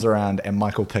November comes around and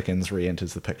Michael Pickens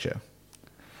re-enters the picture.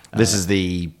 This is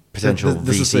the potential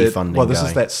This is VC funding Well, this guy.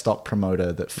 is that stock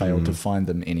promoter that failed to find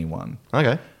them anyone.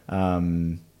 Okay.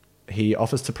 he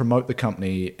offers to promote the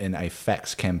company in a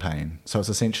fax campaign. So it's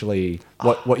essentially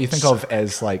what you think of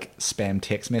as like spam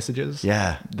text messages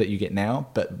Yeah. that you get now,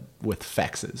 but with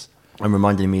faxes. I'm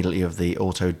reminded immediately of the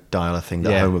auto dialer thing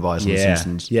that Homer buys on The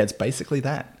Simpsons. Yeah, it's basically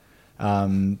that.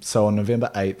 So on November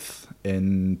 8th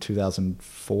in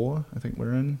 2004, I think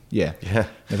we're in. Yeah. Yeah.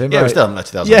 November Yeah, it was 8th. done in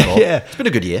 2004. Yeah. It's been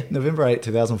a good year. November 8th,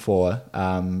 2004,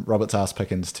 Roberts asked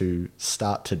Pickens to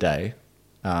start today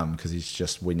because he's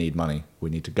just, we need money. We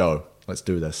need to go. Let's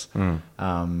do this.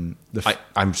 I'm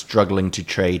struggling to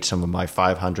trade some of my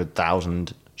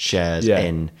 500,000 shares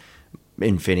in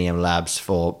Infinium Labs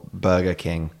for Burger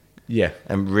King. Yeah.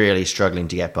 I'm really struggling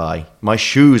to get by. My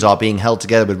shoes are being held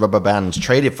together with rubber bands,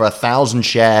 traded for 1,000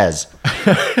 shares.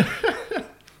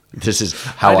 This is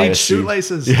how I need assume.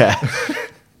 shoelaces. Yeah.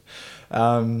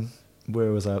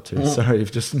 Where was I up to? Sorry,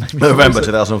 you've just made me November lose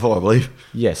it. 2004, I believe.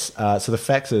 Yes. So the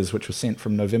faxes, which were sent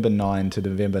from November 9 to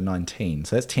November 19.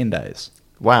 So that's 10 days.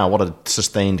 Wow, what a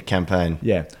sustained campaign.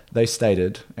 Yeah, they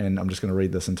stated, and I'm just going to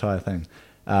read this entire thing.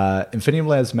 Infinium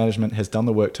Labs management has done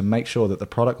the work to make sure that the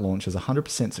product launch is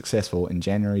 100% successful in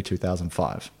January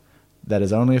 2005. That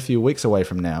is only a few weeks away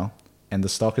from now, and the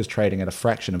stock is trading at a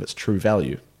fraction of its true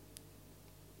value.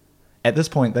 At this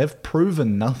point, they've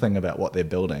proven nothing about what they're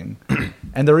building,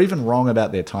 and they're even wrong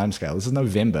about their timescale. This is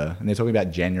November, and they're talking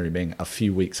about January being a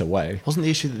few weeks away. Wasn't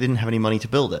the issue that they didn't have any money to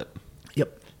build it?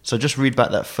 Yep. So just read back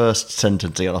that first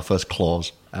sentence again, our first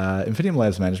clause. Infinium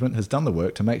Labs management has done the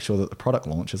work to make sure that the product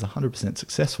launch is 100%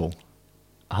 successful.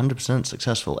 100%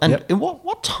 successful. And Yep. in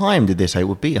what time did they say it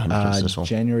would be 100% successful?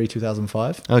 January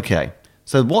 2005. Okay.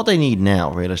 So what they need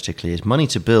now, realistically, is money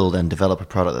to build and develop a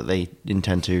product that they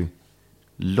intend to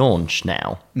launch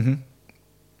now.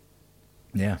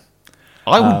 Yeah.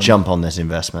 I would jump on this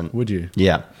investment. Would you?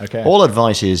 Yeah. Okay. All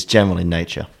advice is general in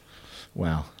nature.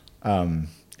 Wow.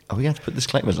 Are we going to have to put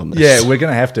disclaimers on this? Yeah, we're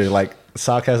going to have to. Like,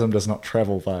 sarcasm does not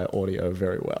travel via audio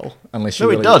very well. Unless you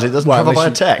No, it does. It doesn't travel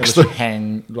unless via you- text.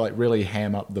 unless you really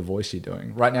ham up the voice you're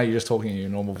doing. Right now, you're just talking in your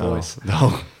normal voice.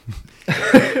 No.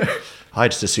 I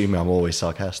just assume I'm always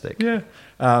sarcastic. Yeah.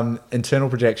 Internal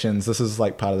projections. This is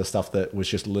like part of the stuff that was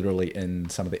just literally in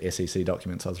some of the SEC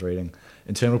documents I was reading.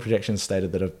 Internal projections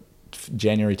stated that a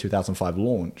January 2005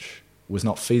 launch was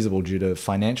not feasible due to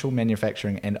financial,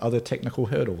 manufacturing, and other technical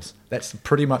hurdles. That's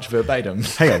pretty much verbatim.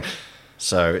 Hang on.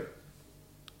 So,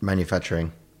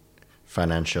 manufacturing,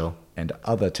 financial, And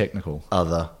other technical.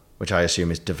 other, which I assume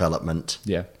is development.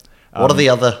 Yeah. What are the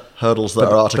other hurdles that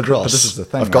are to cross? But this is the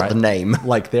thing. I've got right? the name.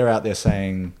 Like, they're out there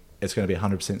saying it's going to be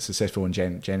 100% successful in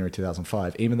January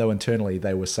 2005, even though internally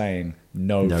they were saying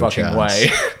no fucking chance. way.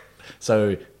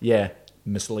 So, yeah,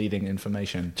 misleading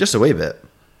information. Just a wee bit.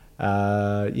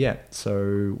 Yeah.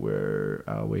 So, where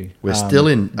are we? We're still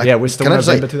in. Yeah, we're still Can in I just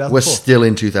say, November 2004. we're still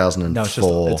in 2004. No, it's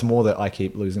just it's more that I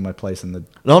keep losing my place in the.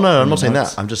 No, I'm in not the saying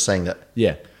notes. that. I'm just saying that.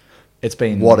 Yeah, it's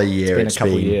been What a year It's been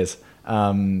a couple of been.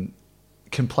 years.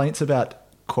 Complaints about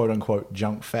quote unquote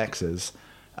junk faxes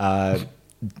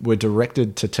were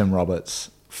directed to Tim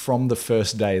Roberts from the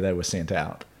first day they were sent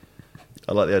out.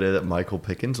 I like the idea that Michael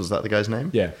Pickens, was that the guy's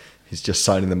name? Yeah. He's just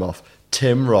signing them off.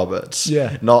 Tim Roberts.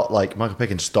 Yeah. Not like Michael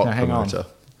Pickens, stock Now, hang on. promoter.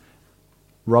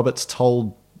 Roberts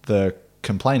told the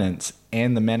complainants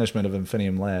and the management of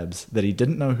Infinium Labs that he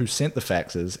didn't know who sent the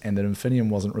faxes and that Infinium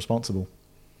wasn't responsible.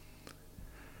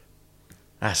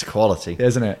 That's quality.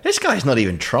 Isn't it? This guy's not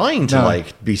even trying to No.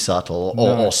 be subtle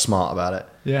No. or smart about it.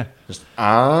 Yeah. Just,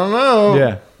 I don't know.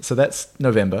 Yeah. So that's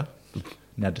November.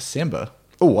 Now December,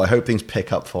 Oh, I hope things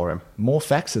pick up for him. more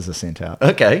faxes are sent out.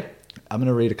 Okay. I'm going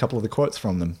to read a couple of the quotes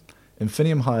from them.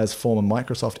 Infinium hires former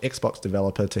Microsoft Xbox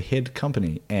developer to head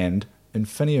company, and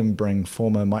Infinium bring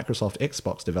former Microsoft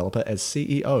Xbox developer as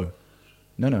CEO.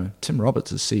 No, Tim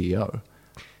Roberts is CEO.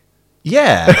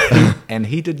 Yeah. And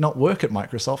he did not work at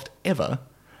Microsoft ever.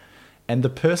 And the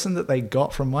person that they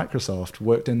got from Microsoft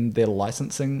worked in their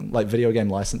licensing, like video game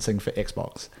licensing for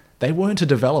Xbox. They weren't a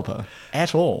developer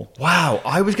at all. Wow.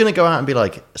 I was going to go out and be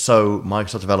like, so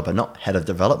Microsoft developer, not head of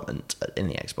development in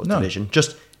the Xbox No. division,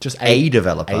 just Just a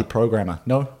developer. A programmer.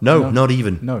 No, not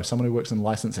even. No, someone who works in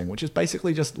licensing, which is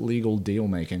basically just legal deal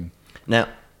making. Now,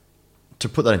 to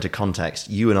put that into context,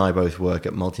 you and I both work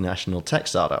at multinational tech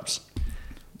startups.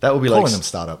 That would be Calling like them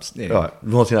startups. Yeah. all right,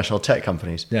 multinational tech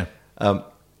companies. Yeah.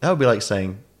 That would be like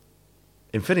saying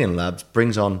Infinium Labs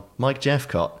brings on Mike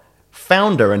Jeffcott,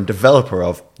 founder and developer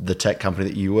of the tech company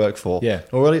that you work for. Yeah.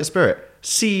 Or Elliot Spirit,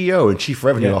 CEO and chief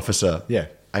revenue Yeah. officer. Yeah.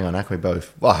 Hang on, how can we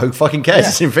both? Well, who fucking cares?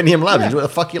 Yeah. It's Infinium Labs. Yeah. Do what the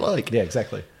fuck you like. Yeah,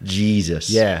 exactly. Jesus.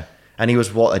 Yeah. And he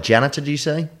was what, a janitor, did you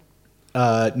say?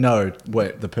 No,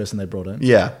 wait, the person they brought in?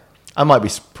 Yeah. I might be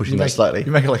pushing that slightly.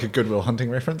 You make it like a Goodwill Hunting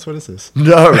reference. What is this?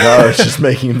 No, it's just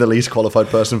making him the least qualified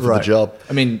person for the job.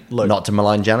 I mean, look, Not to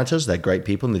malign janitors, they're great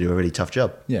people and they do a really tough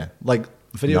job. yeah, like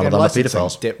video None game of them are licensing.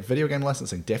 pedophiles. Video game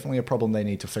licensing definitely a problem they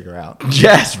need to figure out.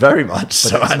 Yes, very much But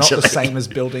so, it's actually. not the same as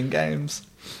building games.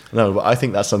 No, but I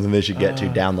think that's something they should get to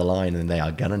down the line, and they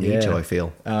are going to need to, Yeah. I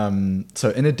feel. So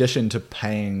in addition to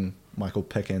paying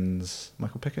Pickens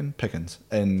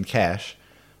in cash,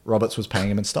 Roberts was paying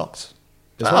him in stocks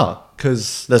as Oh. well.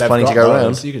 Because There's plenty to go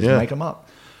around. You can just Yeah. make them up.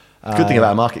 Good thing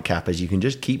about a market cap is you can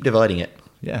just keep dividing it.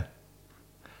 Yeah.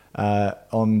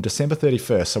 On December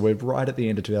 31st, so we're right at the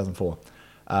end of 2004,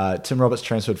 Tim Roberts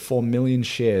transferred 4 million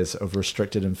shares of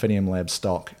restricted Infinium Labs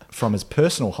stock from his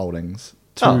personal holdings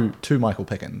to Michael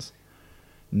Pickens.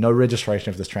 No registration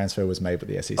of this transfer was made with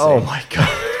the SEC. Oh, my God.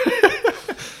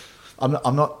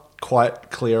 I'm not quite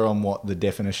clear on what the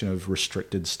definition of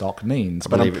restricted stock means,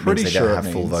 but I'm Believe it pretty means they sure don't it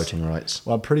have full means, voting rights.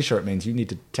 Well, I'm pretty sure it means you need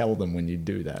to tell them when you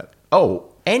do that. Oh,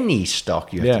 any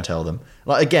stock you have Yeah. to tell them.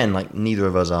 Like, again, like neither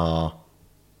of us are,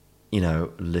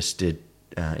 listed,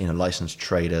 licensed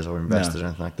traders or investors or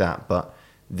anything like that. But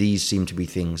these seem to be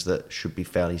things that should be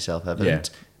fairly self-evident.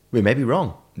 Yeah. We may be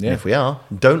wrong. Yeah. And if we are,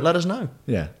 don't let us know.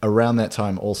 Yeah. Around that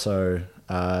time, also,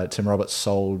 Tim Roberts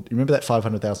sold. You remember that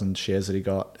 500,000 shares that he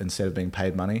got instead of being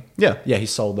paid money? Yeah. Yeah, he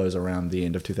sold those around the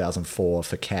end of 2004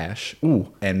 for cash.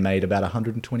 Ooh. And made about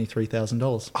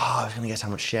 $123,000. Oh, I was going to guess how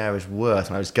much share is worth,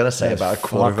 and I was going to say Yeah, about a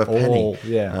quarter of a fuck penny. all,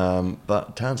 yeah.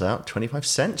 But turns out 25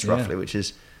 cents Yeah. roughly, which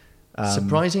is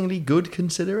surprisingly good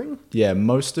considering. Yeah,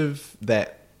 most of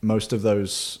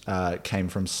those came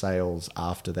from sales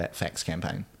after that fax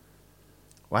campaign.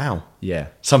 Wow. Yeah.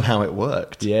 Somehow it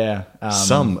worked. Yeah.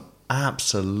 Some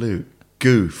absolute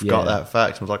goof got Yeah. that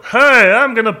fact and was like, hey,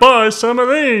 I'm going to buy some of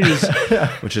these.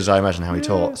 Which is, I imagine, how he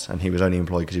taught. And he was only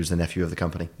employed because he was the nephew of the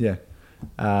company. Yeah.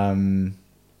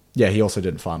 Yeah, he also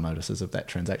didn't file notices of that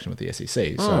transaction with the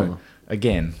SEC. So,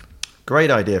 again,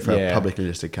 Great idea for Yeah. a publicly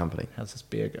listed company. how's this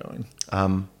beer going?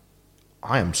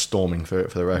 I am storming through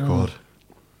it for the record.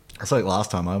 It's like last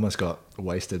time, I almost got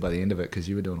wasted by the end of it because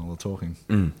you were doing all the talking.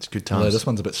 It's good Although times. this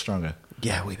one's a bit stronger.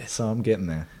 Yeah, we bit. So I'm getting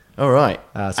there. All right.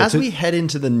 So As we head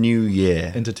into the new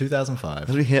year, Into 2005.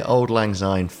 as we hear Old Lang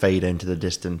Syne fade into the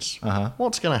distance, Uh-huh.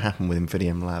 what's going to happen with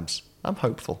Infinium Labs? I'm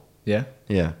hopeful. Yeah?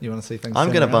 Yeah. You want to see things? I'm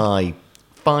turn going to around? buy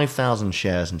 5,000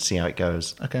 shares and see how it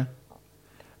goes. Okay.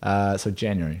 So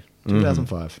January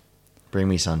 2005. Bring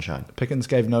me sunshine. Pickens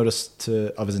gave notice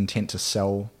of his intent to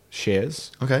sell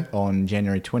shares Okay. on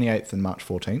January 28th and March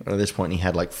 14th, At this point, he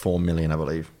had like 4 million, I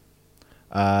believe.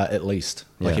 at least.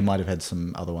 Like Yeah. he might have had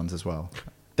some other ones as well.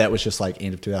 That was just like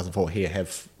end of 2004. Here, have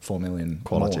 4 million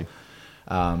Quality.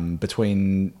 more.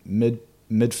 Between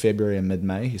mid-February and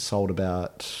mid-May, he sold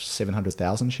about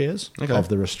 700,000 shares Okay. of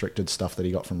the restricted stuff that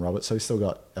he got from Roberts. So he's still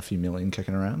got a few million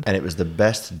kicking around. And it was the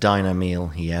best diner meal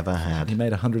he ever had. He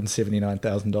made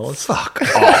 $179,000. Fuck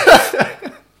off.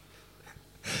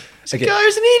 This Okay.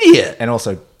 guy's an idiot. And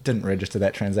also didn't register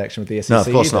that transaction with the SEC. No, of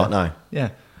course either. not, no. Yeah.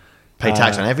 Pay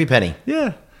tax on every penny.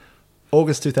 Yeah.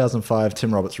 August 2005,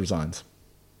 Tim Roberts resigns.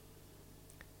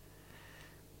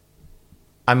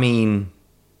 I mean,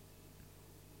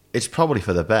 it's probably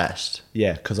for the best.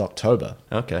 Yeah, because October.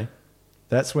 Okay.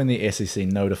 That's when the SEC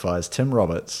notifies Tim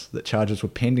Roberts that charges were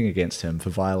pending against him for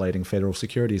violating federal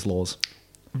securities laws.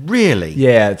 Really?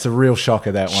 Yeah, it's a real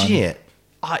shocker, that one. Shit.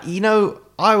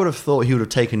 I would have thought he would have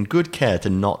taken good care to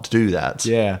not do that.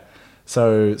 Yeah.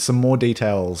 So some more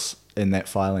details in that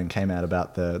filing came out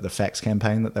about the fax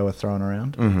campaign that they were throwing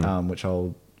around, which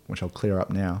I'll clear up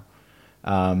now.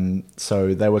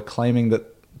 So they were claiming that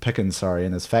Pickens,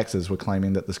 and his faxes were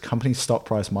claiming that this company's stock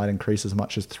price might increase as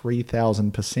much as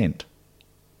 3,000%.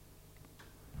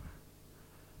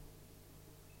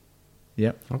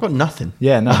 Yep. I've got nothing.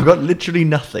 Yeah, no. I've got literally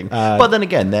nothing. But then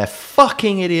again, their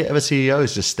fucking idiot of a CEO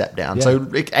has just stepped down. Yeah.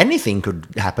 So anything could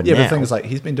happen Yeah, now. but the thing is, like,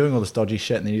 he's been doing all this dodgy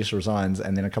shit, and then he just resigns,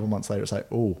 and then a couple months later, it's like,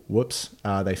 oh, whoops,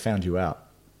 they found you out.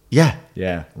 Yeah.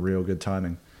 Yeah, real good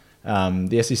timing.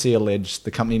 The SEC alleged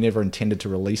the company never intended to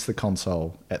release the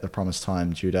console at the promised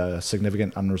time due to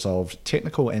significant unresolved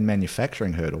technical and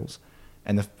manufacturing hurdles,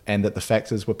 and that the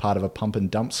faxes were part of a pump and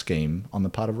dump scheme on the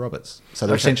part of Roberts. So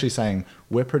they're essentially saying,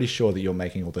 we're pretty sure that you're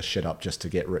making all this shit up just to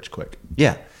get rich quick.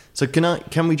 Yeah. So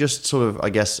can we just sort of, I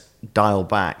guess, dial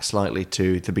back slightly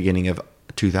to the beginning of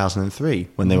 2003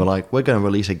 when they were like, we're going to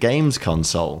release a games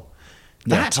console.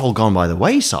 Yeah. That's all gone by the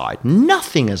wayside.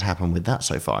 Nothing has happened with that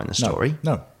so far in the story.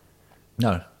 No.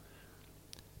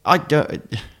 I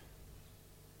don't.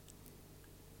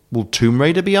 Will Tomb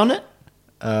Raider be on it?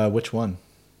 Which one?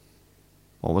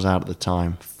 What was out at the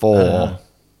time? 4.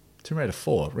 Tomb Raider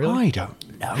 4, really? I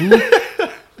don't know.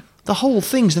 The whole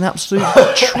thing's an absolute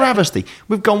travesty.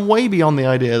 We've gone way beyond the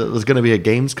idea that there's going to be a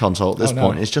games console at this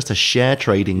point. It's just a share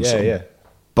trading sort of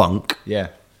bunk. Yeah.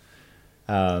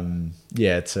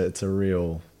 It's a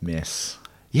real mess.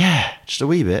 Yeah, just a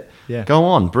wee bit. Yeah. Go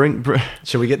on, bring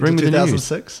Shall we get bring to me the news.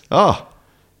 2006? Oh,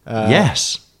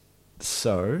 yes.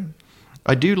 So,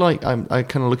 I do like. I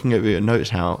kind of looking at your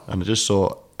notes now, and I just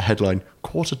saw a headline: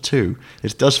 Q2.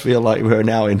 It does feel like we're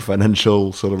now in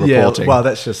financial sort of reporting. yeah. Well,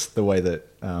 that's just the way that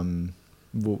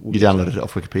we'll You downloaded it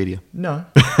off Wikipedia. No,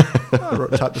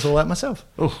 I typed this all out myself.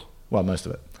 Oh, Well, most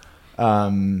of it.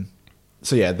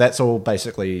 So yeah, that's all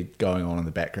basically going on in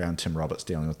the background. Tim Roberts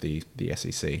dealing with the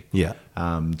SEC. yeah.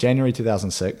 January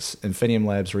 2006, Infinium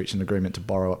Labs reached an agreement to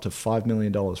borrow up to $5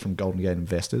 million from Golden Gate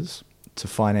investors to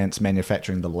finance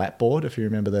manufacturing the Lapboard, if you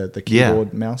remember the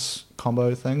keyboard mouse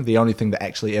combo thing, the only thing that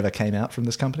actually ever came out from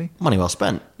this company. Money well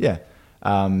spent. Yeah.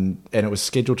 And it was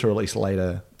scheduled to release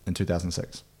later in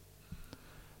 2006.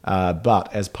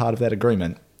 But as part of that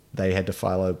agreement, they had to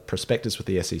file a prospectus with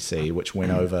the SEC, which went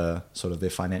over sort of their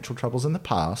financial troubles in the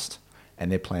past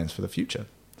and their plans for the future.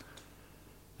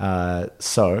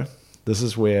 So this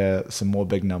is where some more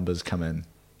big numbers come in.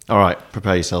 All right,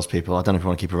 prepare yourselves, people. I don't know if you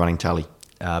want to keep a running tally.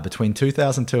 Between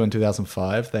 2002 and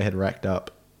 2005, they had racked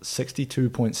up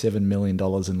 $62.7 million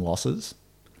in losses.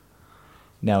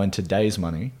 Now, in today's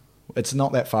money, it's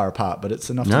not that far apart, but it's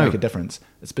enough to make a difference.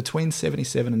 It's between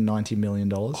 $77 and $90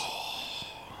 million.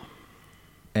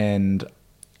 And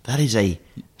that is a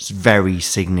very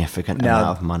significant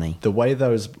amount of money. The way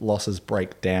those losses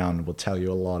break down will tell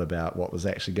you a lot about what was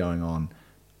actually going on.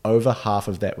 Over half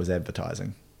of that was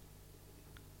advertising.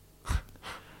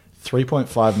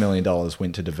 $3.5 million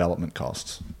went to development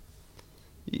costs.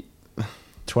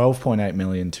 $12.8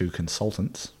 million to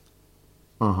consultants.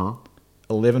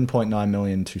 $11.9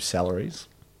 million to salaries.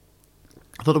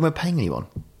 I thought they weren't paying anyone.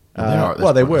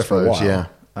 They were for a while. Yeah.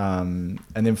 And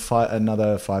then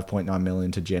another $5.9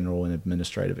 million to general and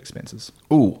administrative expenses.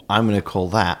 Ooh, I'm going to call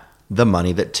that the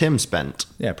money that Tim spent.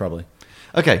 Yeah, probably.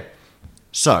 Okay,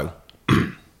 so.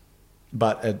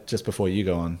 But just before you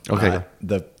go on, okay,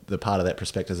 the part of that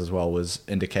prospectus as well was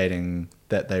indicating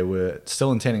that they were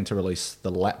still intending to release the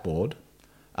Lapboard,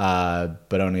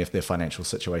 but only if their financial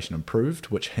situation improved,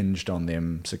 which hinged on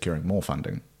them securing more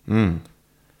funding.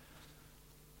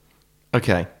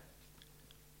 Okay.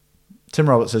 Tim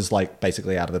Roberts is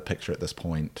basically out of the picture at this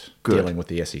point, dealing with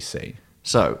the SEC.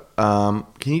 So,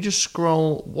 can you just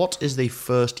scroll? What is the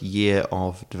first year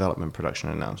of development production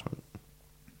announcement?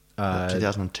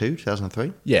 2002,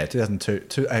 2003? Yeah,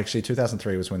 2002. Actually,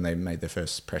 2003 was when they made their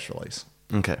first press release.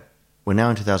 Okay. We're now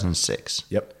in 2006.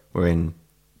 Yep. We're in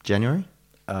January?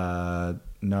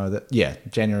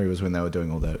 January was when they were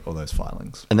doing all those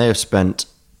filings. And they have spent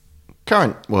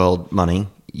current world money,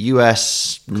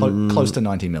 US... close to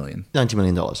 $90 million. $90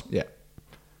 million. Yeah.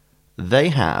 They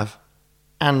have,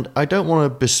 and I don't want to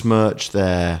besmirch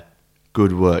their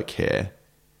good work here,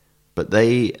 but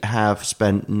they have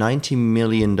spent $90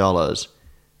 million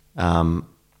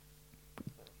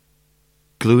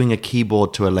gluing a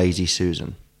keyboard to a Lazy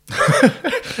Susan.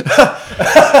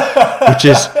 Which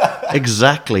is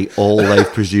exactly all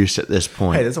they've produced at this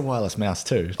point. Hey, there's a wireless mouse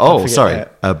too. Oh, sorry.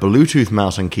 A Bluetooth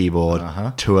mouse and keyboard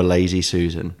to a Lazy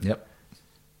Susan. Yep.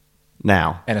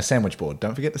 Now. And a sandwich board.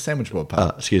 Don't forget the sandwich board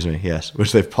part. Excuse me, yes.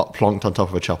 Which they've plonked on top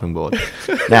of a chopping board.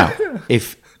 Now,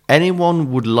 if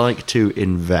anyone would like to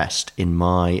invest in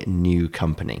my new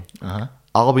company,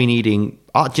 I'll be needing...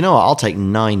 do you know what? I'll take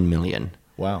 $9 million.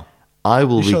 Wow. I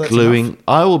will be gluing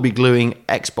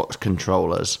Xbox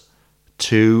controllers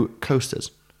to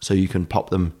coasters so you can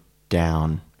pop them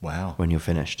down when you're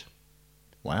finished.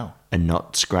 Wow. And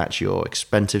not scratch your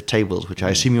expensive tables, which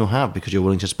I assume you'll have because you're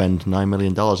willing to spend $9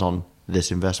 million on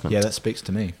this investment. Yeah, that speaks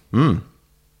to me.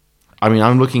 I mean,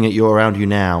 I'm looking at you around you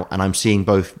now, and I'm seeing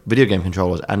both video game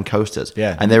controllers and coasters.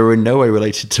 Yeah. And they were in no way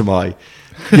related to my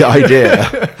idea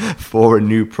for a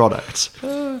new product.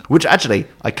 Which actually,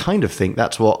 I kind of think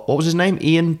that's what was his name?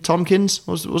 Ian Tompkins?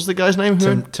 Was the guy's name?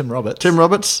 Tim Roberts. Tim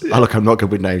Roberts? Yeah. Oh, look, I'm not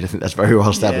good with names. I think that's very well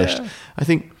established. Yeah. I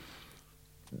think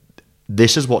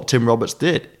this is what Tim Roberts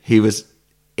did. He was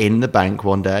in the bank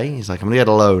one day. He's like, I'm going to get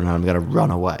a loan and I'm going to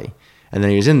run away. And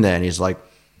then he was in there and he's like,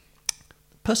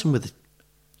 the person with the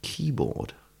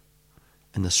keyboard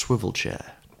and the swivel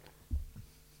chair.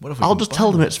 I'll just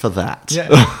tell them it's for that.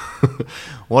 Yeah.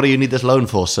 What do you need this loan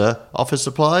for, sir? Office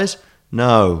supplies?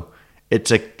 No.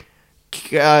 It's a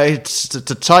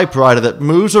typewriter that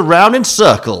moves around in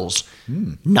circles.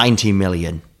 90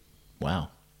 million. Wow.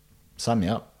 Sign me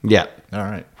up. Yeah. All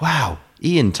right. Wow.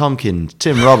 Ian Tompkins,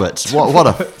 Tim Roberts. What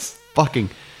a fucking...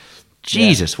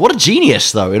 Jesus, what a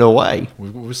genius, though, in a way.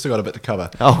 We've still got a bit to cover.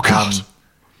 Oh, God.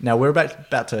 Now, we're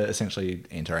about to essentially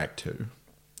enter Act 2. Do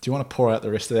you want to pour out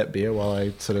the rest of that beer while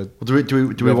I sort of... Well, do we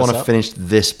rev want us to up? finish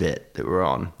this bit that we're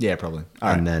on? Yeah, probably. All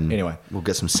And right. then anyway, we'll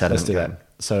get some let's sediment do going. that.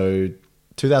 So,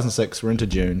 2006, we're into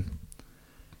June.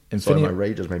 Sorry, my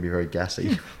radios may be very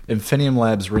gassy. Infinium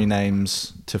Labs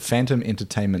renames to Phantom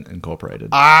Entertainment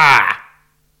Incorporated.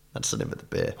 That's the name of the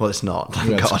beer. Well, it's not.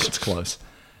 Thank Yeah, God. it's close.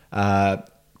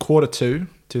 Quarter 2,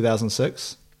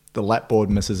 2006, the Lapboard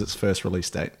misses its first release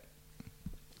date.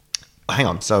 Hang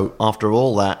on. So after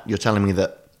all that, you're telling me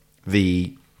that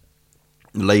the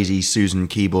Lazy Susan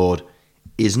keyboard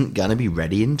isn't going to be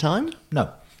ready in time?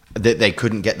 No. They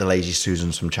couldn't get the Lazy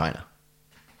Susans from China.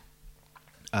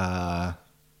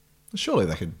 Surely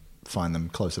they could find them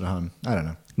closer to home. I don't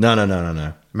know.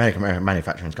 No.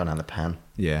 Manufacturing's gone down the pan.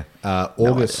 Yeah.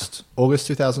 August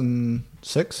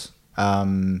 2006.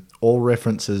 All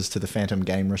references to the Phantom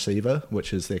Game Receiver,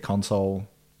 which is their console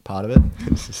part of it.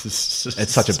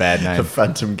 It's such a bad name. The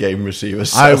Phantom Game Receiver. I will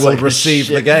sounds like a receive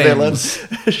the shit games.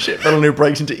 Villain. A shit villain who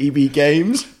breaks into EB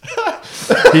Games.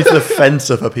 He's the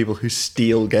fencer for people who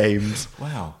steal games.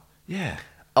 Wow. Yeah.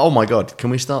 Oh my God! Can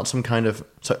we start some kind of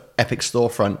Epic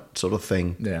storefront sort of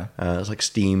thing? Yeah. It's like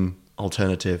Steam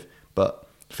alternative, but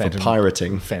Phantom- for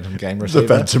pirating. Phantom Game The Receiver.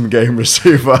 Phantom Game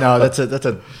Receiver. No, that's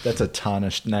a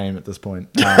tarnished name at this point.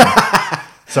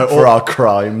 So for our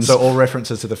crimes. So all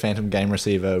references to the Phantom Game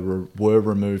Receiver were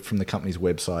removed from the company's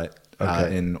website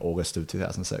Okay. in August of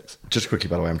 2006. Just quickly,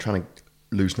 by the way, I'm trying to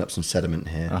loosen up some sediment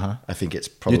here. Uh-huh. I think it's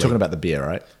probably You're talking about the beer,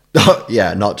 right?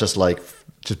 yeah, not just like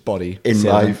Just body. in my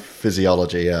sediment.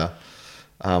 physiology. Yeah.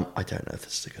 I don't know if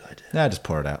this is a good idea. Nah, just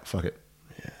pour it out. Fuck it.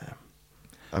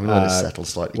 I'm going to let it settle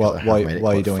slightly. 'cause I have While made it you're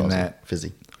quite doing fuzzy- that,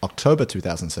 fizzy. October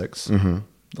 2006,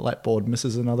 the Lapboard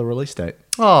misses another release date.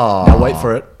 Oh, Now wait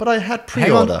for it. But I had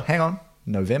Hang on, pre-order. hang on.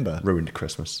 November. Ruined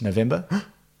Christmas. November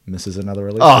misses another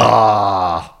release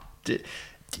Ah,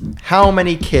 how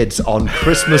many kids on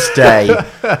Christmas Day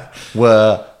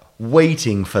were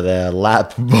waiting for their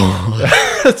lap board? date.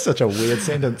 That's such a weird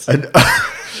sentence.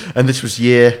 And this was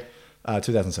year,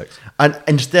 2006. and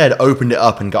instead opened it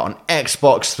up and got an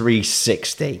Xbox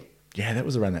 360. Yeah, that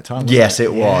was around that time. wasn't Yes,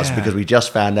 it was, Yeah. because we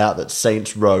just found out that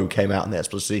Saints Row came out on the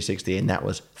Xbox 360, and that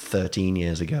was 13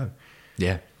 years ago.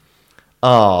 Yeah.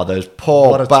 Oh, those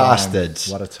poor What a time. bastards.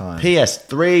 What a time.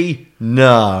 PS3,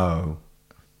 no.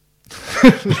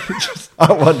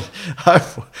 I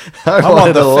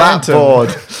wanted the the lap Phantom.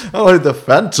 board. I wanted the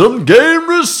Phantom Game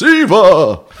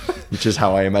Receiver, which is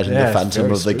how I imagine Yeah, the it's Phantom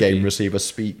very of the Game spooky. Receiver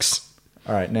speaks.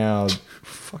 All right, now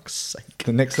Fuck's sake.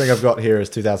 the next thing I've got here is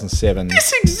 2007.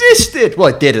 This existed. Well,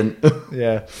 it didn't.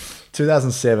 Yeah,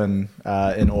 2007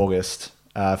 in August.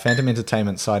 Phantom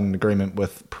Entertainment signed an agreement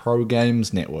with Pro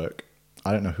Games Network.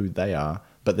 I don't know who they are,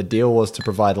 but the deal was to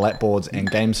provide lapboards and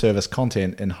game service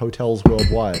content in hotels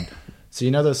worldwide. So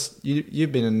you know this.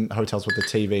 You've been in hotels with the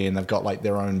TV, and they've got like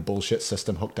their own bullshit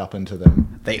system hooked up into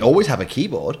them. They always have a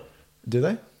keyboard. Do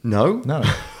they? No. No.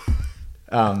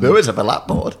 They always have a lap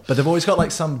board. But they've always got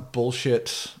like some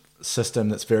bullshit system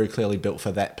that's very clearly built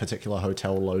for that particular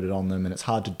hotel loaded on them, and it's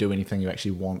hard to do anything you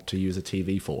actually want to use a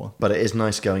TV for. But it is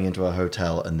nice going into a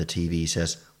hotel and the TV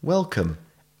says, "Welcome,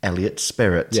 Elliot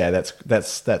Spirit." Yeah, that's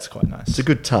quite nice. It's a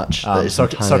good touch. that is So I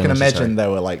entirely can unnecessary. imagine they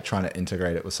were like trying to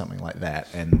integrate it with something like that,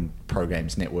 and Pro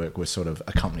Games Network was sort of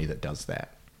a company that does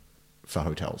that for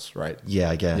hotels, right? Yeah,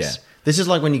 I guess. Yeah. This is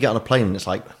like when you get on a plane and it's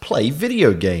like, play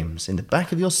video games in the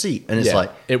back of your seat. And it's Yeah,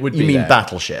 like, it would you be mean that.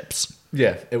 battleships?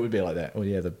 Yeah, it would be like that. Oh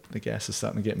yeah, the gas is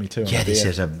starting to get me too. on Yeah, the this beer.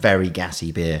 is a very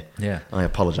gassy beer. Yeah. I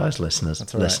apologise, listeners.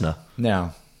 That's all right. Listener.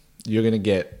 Now, you're going to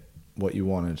get what you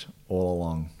wanted all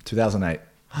along. 2008,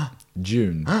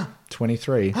 June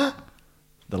 23.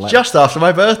 The lap, Just after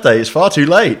my birthday. It's far too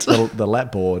late. the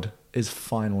lapboard is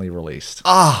finally released.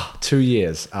 2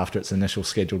 years after its initial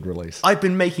scheduled release. I've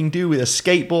been making do with a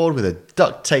skateboard with a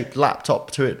duct taped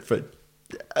laptop to it for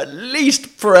at least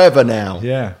forever now.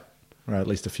 Yeah, or at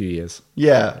least a few years.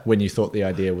 Yeah. When you thought the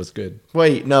idea was good.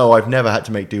 Wait, no, I've never had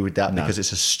to make do with that No. because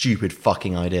it's a stupid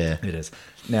fucking idea. It is.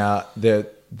 Now, there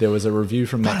was a review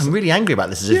from God, Max. I'm really angry about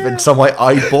this as if in some way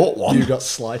I bought one. You got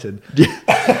slighted.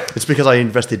 It's because I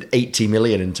invested 80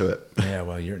 million into it. Yeah,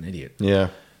 well, you're an idiot. Yeah.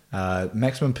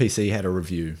 Maximum PC had a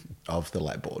review of the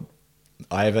lapboard.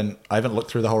 I haven't looked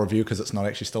through the whole review because it's not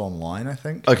actually still online, I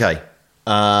think. Okay.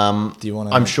 Do you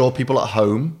wanna- I'm sure people at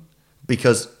home,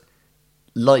 because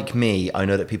like me, I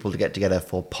know that people get together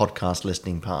for podcast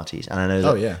listening parties, and I know that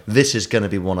Oh, yeah. this is going to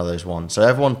be one of those ones. So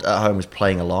everyone at home is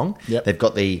playing along. Yep. They've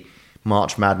got the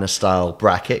March Madness style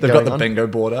bracket They've going got the on, bingo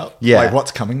board up. Yeah. Like,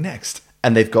 what's coming next?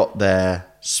 and they've got their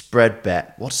spread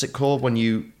bet. What's it called when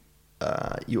you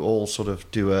all sort of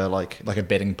do a like a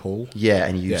betting pool. yeah,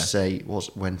 and you Yeah. say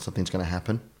when something's going to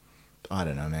happen. I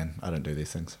don't know, man. I don't do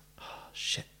these things.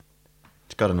 Shit,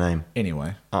 it's got a name.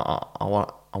 Anyway, I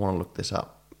want to look this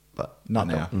up, but not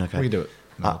I now. don't- Okay, We can do it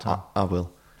another time. I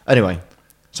will. Anyway,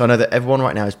 so I know that everyone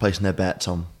right now is placing their bets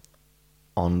on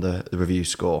the review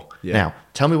score. Yeah. Now,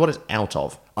 tell me what it's out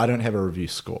of. I don't have a review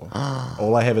score.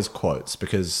 All I have is quotes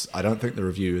because I don't think the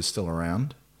review is still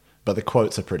around, but the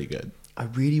quotes are pretty good. I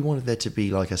really wanted there to be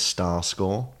like a star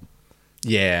score.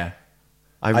 Yeah.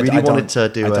 I really wanted to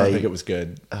do I don't a. think it was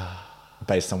good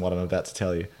based on what I'm about to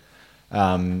tell you.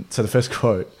 So the first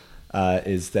quote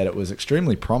is that it was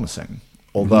extremely promising,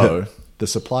 although the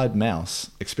supplied mouse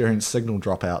experienced signal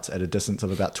dropouts at a distance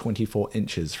of about 24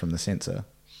 inches from the sensor.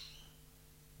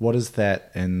 What is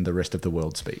that in the rest of the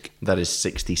world speak? That is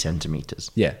 60 centimeters.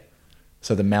 Yeah.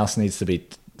 So the mouse needs to be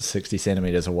 60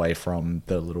 centimeters away from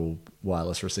the little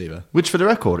wireless receiver. Which, for the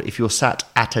record, if you're sat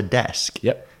at a desk,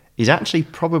 Yep. is actually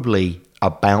probably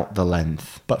about the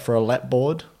length. But for a lap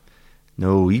board,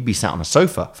 No, you'd be sat on a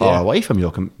sofa far Yeah. away from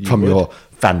your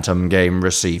Phantom Game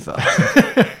receiver.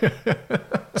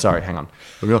 Sorry, hang on.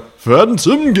 From your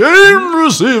Phantom Game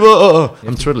receiver.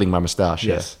 I'm twiddling my moustache.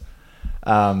 yes.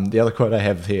 The other quote I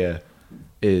have here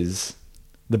is,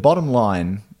 the bottom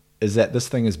line is that this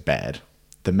thing is bad.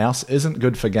 The mouse isn't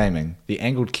good for gaming. The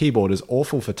angled keyboard is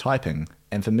awful for typing.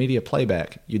 And for media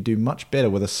playback, you'd do much better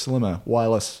with a slimmer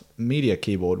wireless media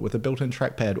keyboard with a built-in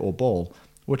trackpad or ball,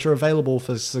 which are available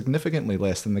for significantly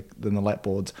less than the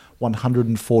Lapboard's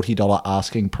 $140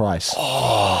 asking price.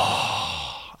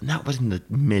 And that was in the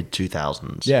mid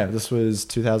 2000s. Yeah, this was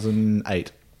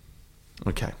 2008.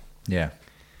 Okay. Yeah.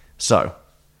 So,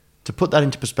 to put that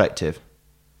into perspective,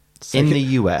 in the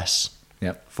US,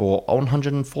 Yep. for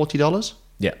 $140,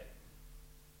 Yeah.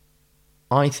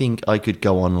 I think I could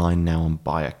go online now and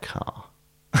buy a car.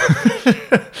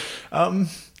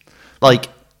 Like,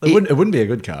 It wouldn't be a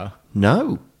good car.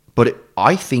 no, but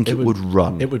I think it would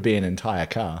run. It would be an entire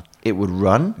car. It would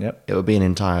run. Yep. It would be an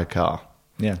entire car.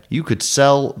 Yeah. You could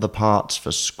sell the parts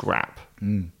for scrap.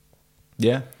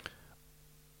 Yeah.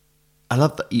 I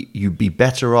love that you'd be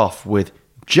better off with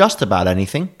just about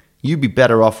anything. You'd be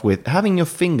better off with having your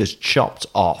fingers chopped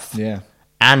off Yeah.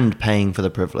 and paying for the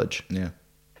privilege. Yeah.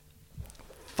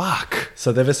 Fuck.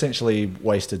 So they've essentially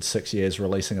wasted 6 years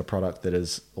releasing a product that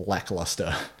is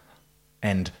lackluster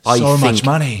and much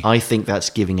money. I think that's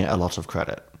giving it a lot of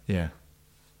credit. Yeah.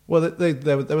 Well, they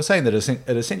were saying that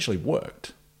it essentially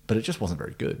worked, but it just wasn't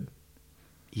very good.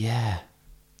 Yeah.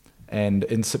 And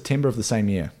in September of the same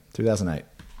year, 2008,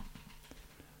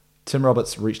 Tim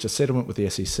Roberts reached a settlement with the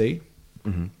SEC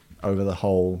over the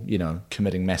whole,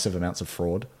 committing massive amounts of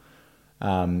fraud,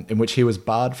 in which he was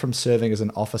barred from serving as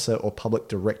an officer or public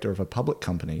director of a public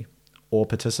company or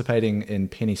participating in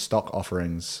penny stock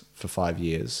offerings for 5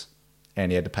 years,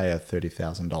 and he had to pay a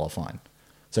 $30,000 fine.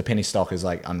 So penny stock is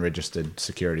like unregistered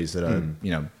securities that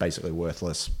are, basically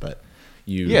worthless, but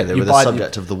you They were the buy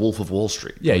subject of the Wolf of Wall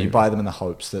Street. Yeah, you buy them in the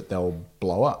hopes that they'll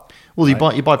blow up. Well, you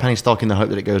buy penny stock in the hope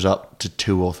that it goes up to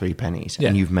 2 or 3 pennies, Yeah.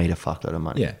 and you've made a fuckload of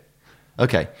money. Yeah.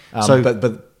 Okay.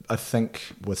 But I think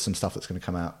with some stuff that's going to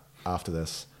come out after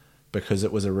this, because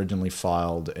it was originally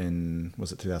filed in,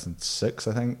 was it 2006,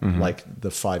 I think? Like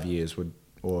the 5 years would,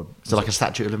 or... So like a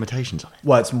statute of limitations on it.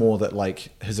 Well, it's more that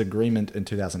like his agreement in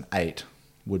 2008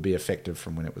 would be effective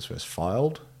from when it was first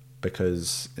filed,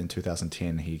 because in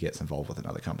 2010 he gets involved with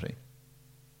another company.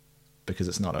 Because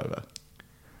it's not over.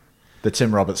 The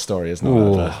Tim Roberts story is not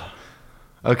over.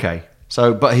 Okay.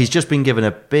 So, but he's just been given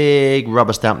a big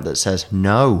rubber stamp that says,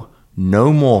 no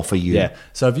more for you. Yeah.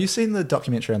 So have you seen the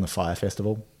documentary on the Fire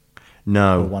Festival? Or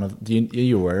No. are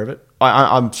you aware of it?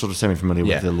 I'm sort of semi-familiar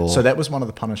with the law. So that was one of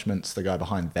the punishments the guy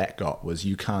behind that got, was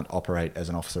you can't operate as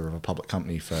an officer of a public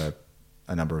company for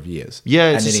a number of years.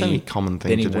 Yeah, it's And a then semi-common thing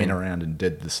Then to he do. went around and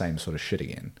did the same sort of shit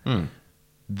again.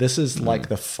 This is like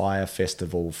the Fire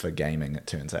Festival for gaming, it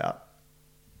turns out.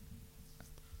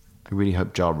 I really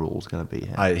hope Ja Rule's going to be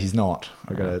here. He's not.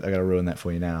 I gotta ruin that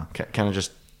for you now. Can I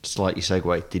just slightly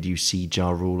segue? Did you see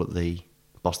Ja Rule at the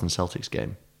Boston Celtics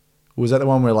game? Was that the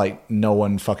one where like no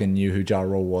one fucking knew who Ja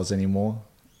Rule was anymore,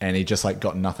 and he just like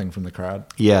got nothing from the crowd?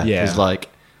 Yeah. Yeah. He's like,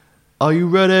 are you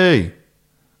ready?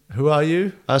 Who are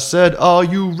you? I said, are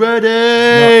you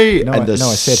ready? No, and the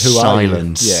I said, who are you?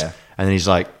 silence. Yeah. And then he's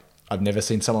like, I've never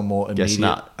seen someone more Guess immediate.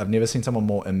 not. I've never seen someone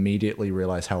more immediately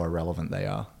realize how irrelevant they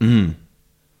are.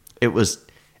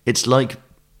 it's like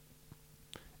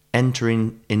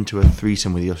entering into a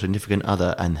threesome with your significant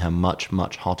other and her much,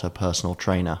 much hotter personal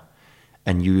trainer,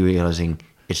 and you realizing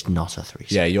it's not a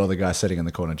threesome. Yeah, you're the guy sitting in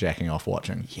the corner jacking off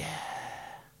watching. Yeah.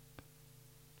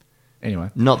 Anyway.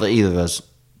 Not that either of us.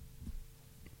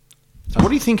 What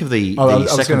do you think of the I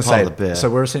was second going to part say, of the beer? so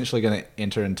we're essentially going to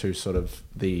enter into sort of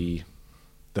the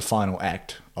final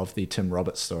act of the Tim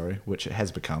Roberts story, which it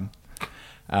has become.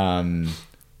 And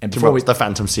before the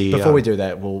Phantom CEO. before we do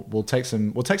that, we'll take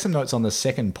some notes on the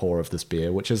second pour of this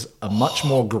beer, which is a much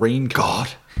more green color. God,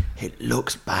 it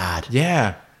looks bad.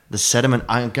 Yeah, The sediment.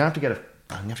 I'm gonna have to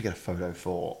get a photo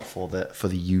for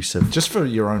the use of just for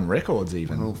your own records,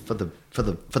 even. well, for the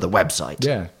website.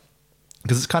 Yeah,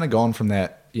 because it's kind of gone from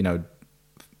that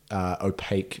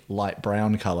opaque light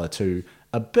brown color to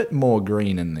a bit more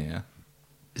green in there.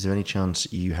 Is there any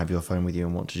chance you have your phone with you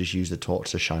and want to just use the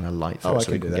torch to shine a light Oh, through I it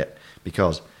so we can can do that. get?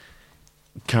 Because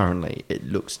currently it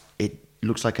looks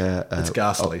like a It's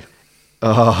ghastly.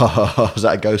 Oh, is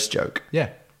that a ghost joke?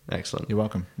 Yeah, Excellent. you're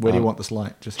welcome. Where do you want this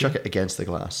light? Just Chuck here? it against the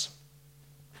glass.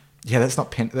 Yeah, that's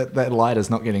not that light is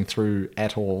not getting through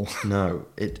at all. No,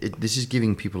 this is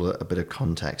giving people a bit of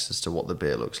context as to what the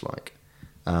beer looks like.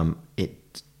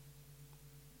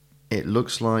 It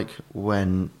looks like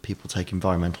when people take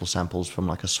environmental samples from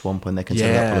like a swamp when they're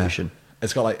concerned about pollution.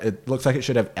 It's got it looks like it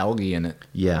should have algae in it.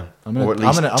 Yeah, or at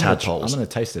least I'm tadpoles. gonna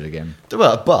taste it again.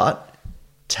 But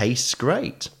tastes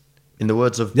great. In the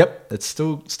words of Yep, it's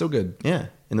still good. yeah,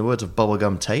 in the words of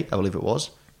Bubblegum Tate, I believe it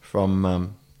was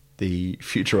from the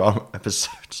Futurama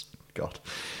episodes. God,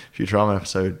 Futurama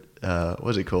episode. What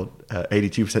was it called?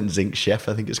 82% Zinc Chef,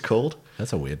 I think it's called.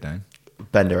 That's a weird name.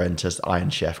 Bender enters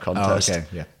Iron Chef contest. Oh, okay,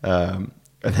 yeah.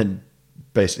 And then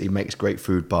basically makes great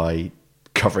food by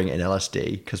covering it in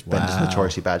LSD because Bender's a Wow.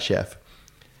 notoriously bad chef.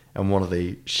 And one of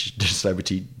the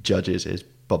celebrity judges is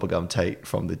Bubblegum Tate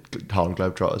from the Harlem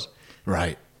Globetrotters.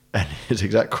 Right. And his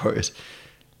exact quote is,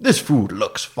 "This food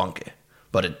looks funky,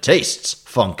 but it tastes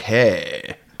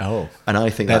funky." Oh. And I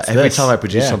think That's that every this. time I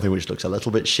produce Yeah. something which looks a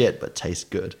little bit shit but tastes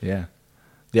good. Yeah.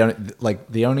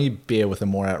 The only beer with a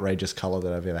more outrageous color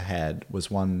that I've ever had was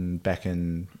one back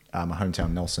in my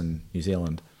hometown, Nelson, New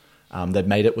Zealand. They'd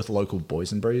made it with local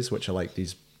boysenberries, which are like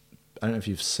these. I don't know if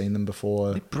you've seen them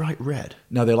before. They're bright red.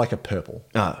 No, they're like a purple.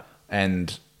 Oh.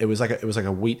 And it was like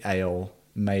a wheat ale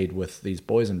made with these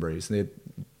boysenberries. And they're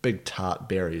big tart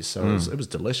berries, so it was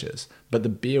delicious. But the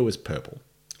beer was purple.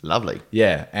 Lovely.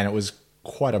 Yeah, and it was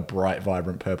quite a bright,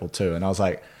 vibrant purple too. And I was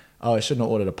like, oh, I shouldn't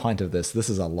have ordered a pint of this. This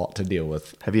is a lot to deal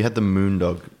with. Have you had the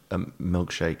Moondog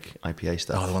milkshake IPA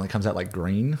stuff? Oh, the one that comes out like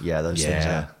green? Yeah, those things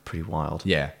are pretty wild.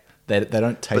 Yeah. They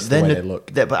don't taste But the then way they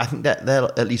look. but I think that they're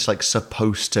at least like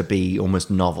supposed to be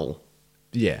almost novel.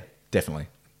 Yeah, definitely.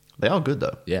 They are good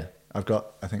though. Yeah. I've got,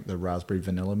 I think, the raspberry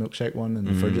vanilla milkshake one in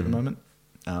the fridge at the moment.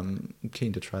 I'm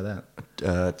keen to try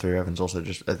that. Three Ravens also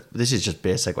just this is just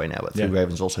beer segue now, but Three Yeah.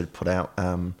 Ravens also put out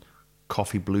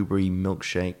coffee blueberry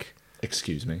milkshake.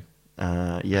 Excuse me.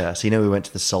 Yeah, so we went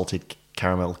to the salted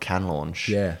caramel can launch.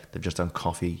 Yeah. They've just done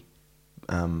coffee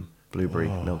blueberry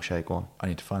milkshake one. I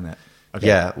need to find that. Okay.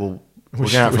 Yeah, well, we're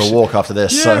should- going out we for a should- walk after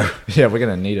this. Yeah. So Yeah, we're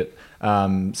going to need it.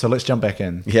 So let's jump back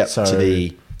in. yeah, So to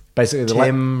the basically the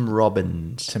Tim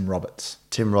Robbins. Tim Roberts.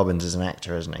 Tim Robbins is an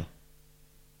actor, isn't he?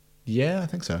 Yeah, I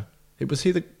think so. Was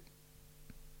he the...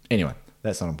 Anyway,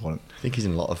 that's not important. I think he's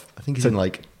in a lot of. I think he's in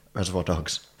like Reservoir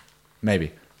Dogs.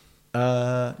 Maybe.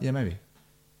 Yeah, maybe.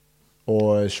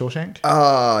 Or Shawshank?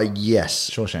 Yes.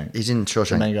 Shawshank. He's in The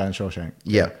Shawshank. main guy in Shawshank.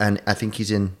 Yeah, and I think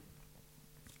he's in.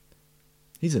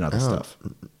 He's in other stuff.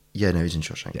 Yeah, no, he's in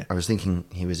Shawshank. Yeah. I was thinking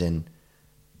he was in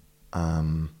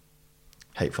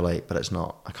Hateful Eight, but it's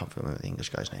not. I can't remember the English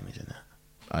guy's name. He's in that.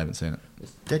 I haven't seen it.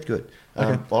 It's dead good.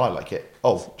 Okay. Well, I like it.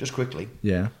 Oh, just quickly,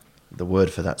 Yeah. the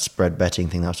word for that spread betting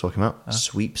thing that I was talking about,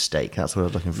 sweepstake. That's what I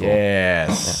was looking for.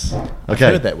 Yes. I've Okay.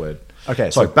 heard that word.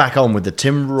 Okay, So back on with the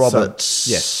Tim Roberts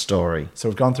yes. story. So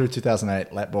we've gone through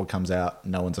 2008. Lapboard comes out.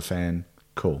 No one's a fan.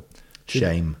 Cool.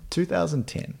 Shame.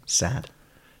 2010. Sad.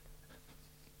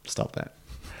 Stop that.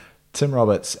 Tim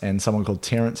Roberts and someone called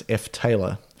Terrence F.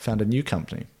 Taylor found a new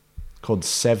company called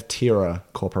Savtira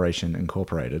Corporation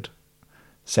Incorporated.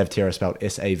 Savtira spelled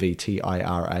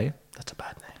Savtira. That's a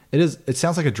bad name. It is. It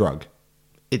sounds like a drug.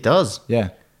 It does. Yeah.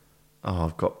 Oh,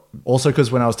 I've got. Also,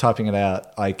 because when I was typing it out,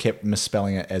 I kept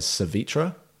misspelling it as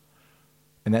Savitra,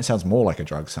 and that sounds more like a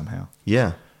drug somehow,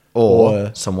 Yeah. Or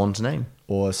Or- someone's name.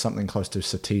 or something close to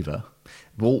sativa.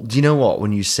 Well, do you know what?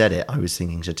 When you said it, I was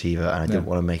thinking sativa, and I didn't Yeah.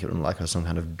 want to make it look like I was some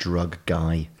kind of drug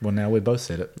guy. Well, now we both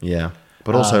said it. Yeah.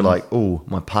 But also, oh,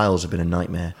 my piles have been a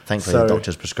nightmare. Thankfully, the So-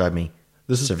 doctors prescribed me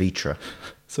This is- Savitra.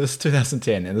 So this is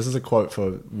 2010, and this is a quote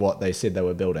for what they said they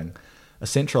were building. A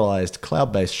centralized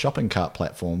cloud-based shopping cart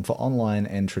platform for online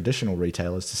and traditional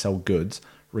retailers to sell goods,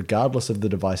 regardless of the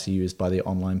device used by the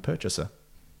online purchaser.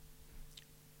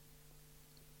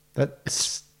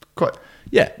 That's Quite.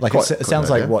 yeah, like quite- it quite sounds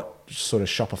right, like yeah. what sort of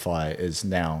Shopify is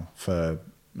now for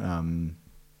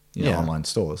online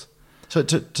stores. So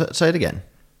to say it again.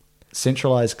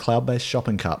 Centralized cloud-based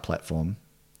shopping cart platform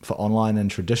for online and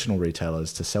traditional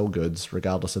retailers to sell goods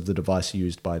regardless of the device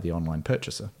used by the online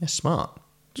purchaser. Yeah, smart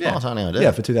sounding idea.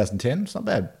 Yeah, for 2010, it's not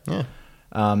bad. Yeah.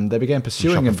 They began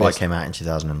pursuing Shopify came out in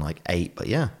 2008, but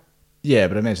yeah. Yeah,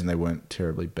 but I imagine they weren't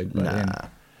terribly big by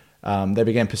then. They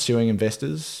began pursuing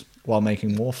investors while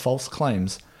making more false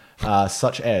claims,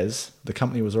 such as the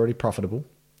company was already profitable,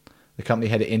 the company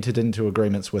had entered into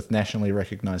agreements with nationally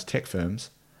recognized tech firms,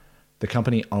 the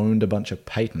company owned a bunch of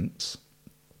patents,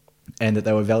 and that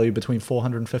they were valued between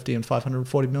 $450 and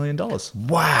 $540 million.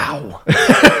 Wow.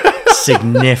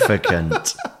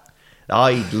 Significant.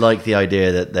 I like the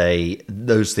idea that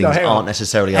those things aren't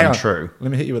necessarily untrue.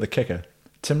 Let me hit you with a kicker.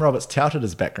 Tim Roberts touted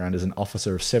his background as an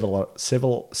officer of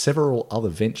several other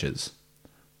ventures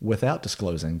without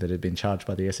disclosing that he'd been charged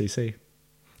by the SEC.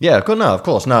 Yeah, of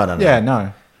course. No. Yeah,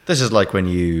 no. This is like when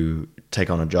you take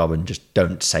on a job and just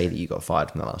don't say that you got fired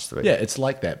from the last 3. Yeah, it's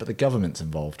like that, but the government's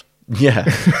involved. Yeah.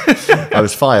 I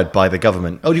was fired by the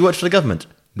government. Oh, do you work for the government?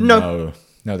 No.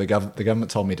 No, the government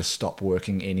told me to stop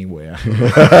working anywhere.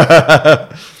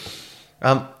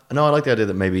 No, I like the idea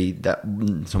that maybe that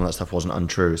some of that stuff wasn't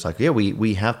untrue. It's like, yeah,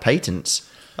 we have patents.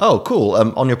 Oh, cool.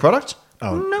 On your product?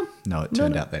 Oh, no, it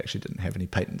turned out they actually didn't have any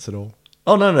patents at all.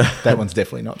 Oh, no. That one's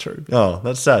definitely not true. Oh,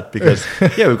 that's sad because,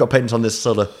 yeah, we've got patents on this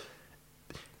sort of...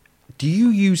 Do you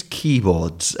use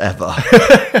keyboards ever?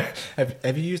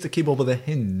 Have you used a keyboard with a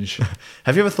hinge?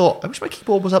 Have you ever thought, I wish my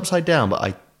keyboard was upside down, but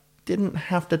I didn't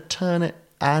have to turn it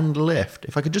and lift.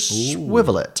 If I could just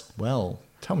swivel it. Well,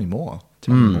 tell me more.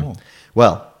 Tell me more.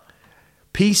 Well,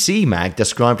 PC Mag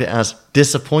described it as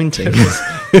disappointing.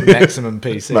 Maximum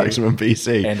PC. Maximum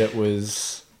PC. And it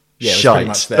was... Yeah, shite. it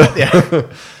was pretty much that.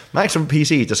 Yeah. Maximum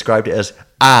PC described it as,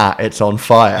 it's on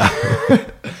fire.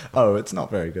 Oh, it's not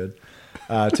very good.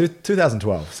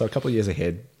 2012, so a couple of years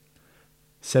ahead,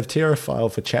 Savtera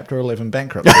filed for Chapter 11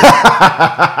 bankruptcy.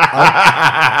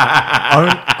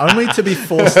 Only to be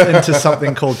forced into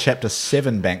something called Chapter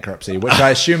 7 bankruptcy, which I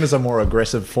assume is a more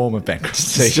aggressive form of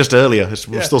bankruptcy. It's just earlier.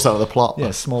 We're still starting with the plot.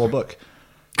 Yeah, smaller book.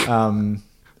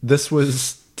 This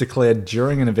was declared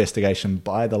during an investigation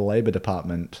by the Labor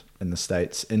Department in the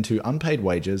States into unpaid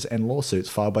wages and lawsuits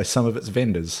filed by some of its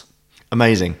vendors.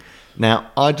 Amazing.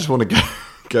 Now, I just want to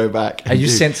go back. Are you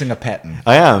sensing a pattern?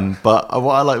 I am, but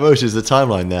what I like most is the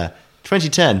timeline there.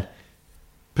 2010,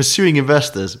 pursuing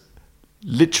investors.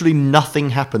 Literally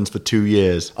nothing happens for 2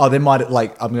 years. Oh, there might,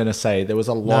 I'm going to say, there was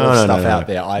a lot of stuff out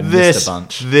there. I missed a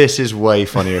bunch. This is way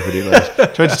funnier if we do this.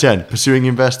 2010, pursuing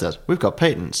investors. We've got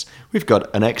patents. We've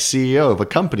got an ex-CEO of a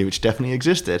company which definitely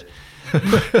existed.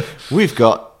 We've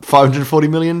got $540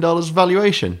 million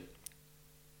valuation.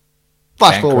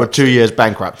 Flash forward 2 years,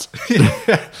 bankrupt.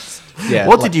 Yeah,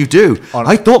 what did you do?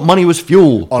 I thought money was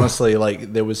fuel. Honestly,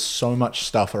 there was so much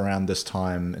stuff around this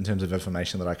time in terms of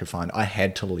information that I could find. I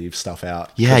had to leave stuff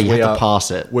out. Yeah, you had to pass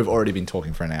it. We've already been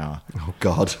talking for an hour. Oh,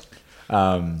 God.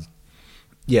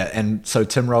 Yeah, and so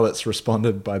Tim Roberts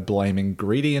responded by blaming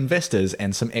greedy investors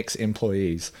and some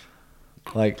ex-employees.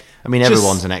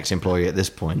 Everyone's an ex-employee at this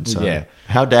point, so yeah.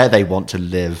 How dare they want to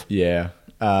live? Yeah.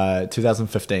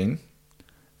 2015.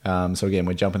 So again,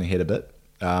 we're jumping ahead a bit.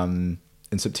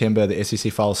 In September, the SEC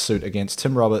files suit against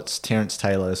Tim Roberts, Terence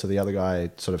Taylor, so the other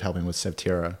guy sort of helping with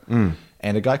Savtera,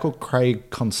 and a guy called Craig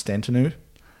Constantinou,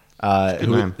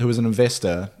 who was an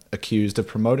investor accused of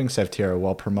promoting Savtera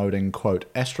while promoting, quote,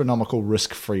 astronomical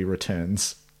risk-free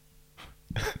returns.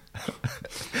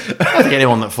 I think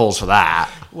anyone that falls for that.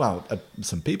 Well,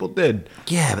 some people did.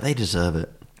 Yeah, but they deserve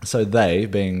it. So they,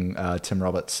 being Tim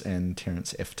Roberts and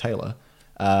Terence F. Taylor,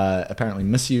 apparently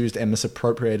misused and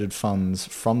misappropriated funds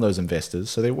from those investors.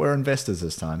 So they were investors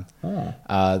this time.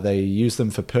 They used them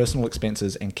for personal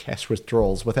expenses and cash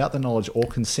withdrawals without the knowledge or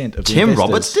consent of the Tim investors.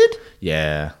 Roberts did?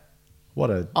 Yeah.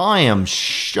 I am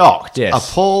shocked. Yes.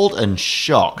 Appalled and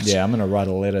shocked. Yeah, I'm going to write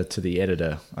a letter to the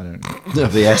editor.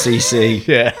 Of the SEC.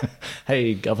 Yeah.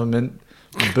 Hey, government.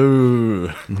 Boo.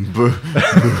 Boo.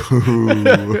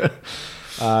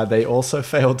 They also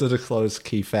failed to disclose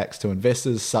key facts to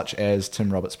investors, such as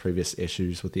Tim Roberts' previous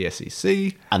issues with the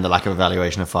SEC. And the lack of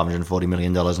evaluation of $540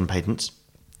 million in patents.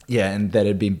 Yeah, and that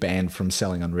had been banned from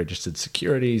selling unregistered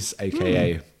securities,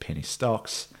 aka penny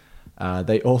stocks.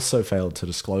 They also failed to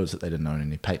disclose that they didn't own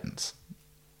any patents.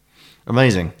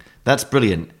 Amazing. That's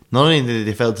brilliant. Not only did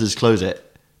they fail to disclose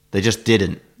it, they just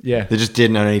didn't. Yeah. They just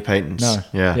didn't own any patents. No.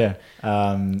 Yeah.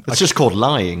 It's just called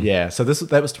lying. Yeah. So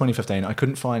that was 2015. I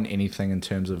couldn't find anything in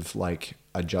terms of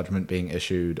a judgment being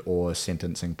issued or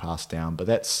sentencing passed down, but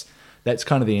that's that's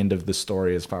kind of the end of the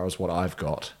story as far as what I've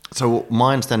got. So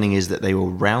my understanding is that they were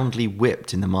roundly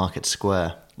whipped in the market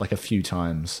square. Like a few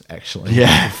times, actually.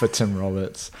 Yeah. For Tim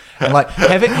Roberts. And like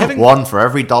having One for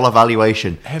every dollar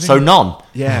valuation. So none.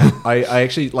 Yeah, I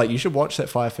actually like. You should watch that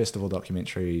Fire Festival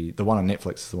documentary. The one on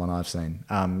Netflix is the one I've seen,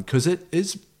 because it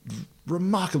is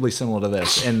remarkably similar to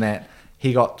this in that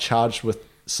he got charged with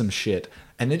some shit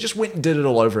and then just went and did it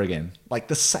all over again, like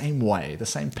the same way, the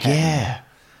same pattern. Yeah.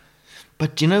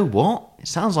 But do you know what? It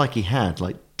sounds like he had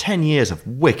like 10 years of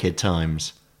wicked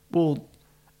times. Well,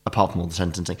 Apart from all the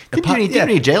sentencing. Didn't Apart- do any, yeah.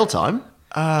 any jail time.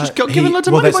 Just got he- given loads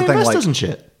of well, money that's by the thing, investors like- and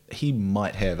shit. he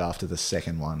might have after the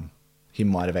second one. He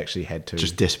might have actually had to.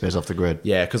 Just disappears off the grid.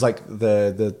 Yeah, because like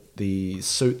the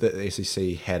suit that the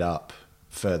SEC had up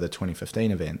for the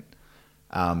 2015 event,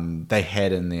 they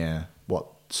had in there what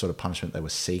sort of punishment they were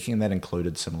seeking. That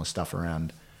included similar stuff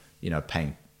around,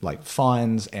 paying like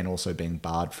fines and also being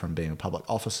barred from being a public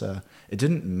officer. It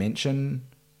didn't mention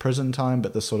prison time,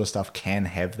 but this sort of stuff can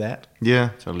have that. Yeah,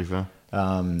 totally fair.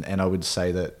 And I would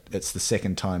say that it's the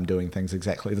second time doing things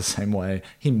exactly the same way.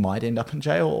 He might end up in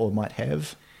jail or might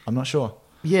have. I'm not sure.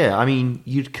 Yeah, I mean,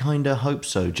 you'd kind of hope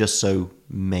so, just so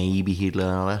maybe he'd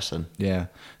learn a lesson. Yeah.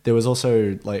 There was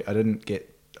also, like, I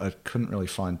couldn't really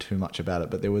find too much about it,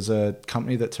 but there was a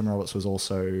company that Tim Roberts was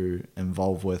also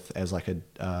involved with as like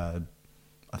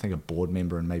I think a board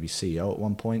member and maybe CEO at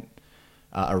one point,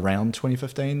 around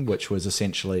 2015, which was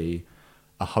essentially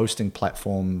a hosting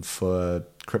platform for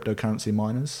cryptocurrency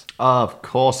miners. Of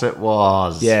course it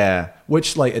was. Yeah,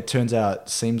 which like it turns out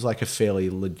seems like a fairly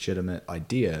legitimate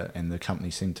idea, and the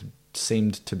company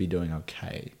seemed to be doing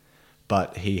okay,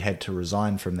 but he had to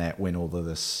resign from that when all of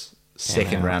this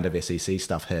second round of SEC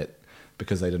stuff hit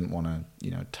because they didn't want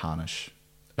to tarnish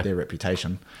their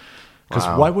reputation. Because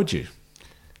Wow. why would you?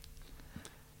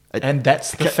 And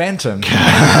that's the Phantom.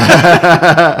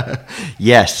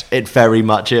 Yes, it very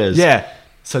much is. Yeah.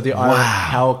 So the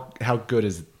Wow. how good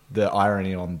is the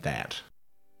irony on that?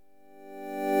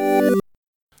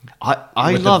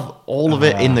 I With love all of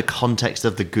it in the context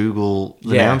of the Google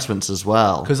Yeah. announcements as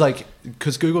well.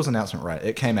 Because Google's announcement, right?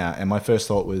 It came out, and my first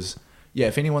thought was, yeah,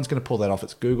 if anyone's going to pull that off,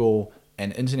 it's Google.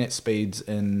 And internet speeds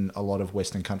in a lot of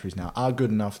Western countries now are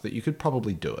good enough that you could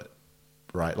probably do it,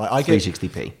 right? Like I get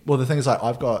 360p. Well, the thing is, like,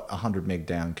 I've got 100 meg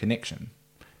down connection,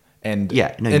 and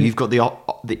Yeah, no, and- you've got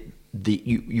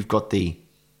you've got the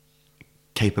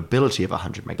capability of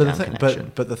 100 meg But down the thing,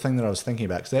 connection. but the thing that I was thinking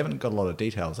about, because they haven't got a lot of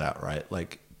details out, right?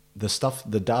 Like the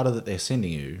data that they're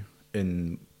sending you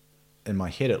in my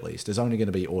head at least is only going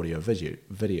to be audio and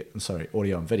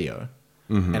video,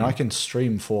 Mm-hmm. and I can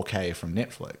stream 4K from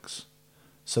Netflix,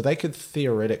 so they could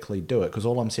theoretically do it because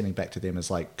all I'm sending back to them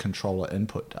is like controller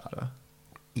input data,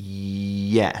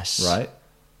 Yes. right?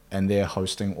 And they're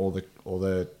hosting all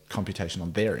the computation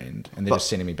on their end, and they're just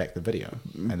sending me back the video.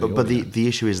 And But audio. the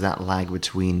issue is that lag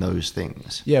between those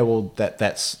things. Yeah, well,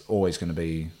 that's always going to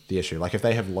be the issue. Like, if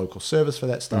they have local service for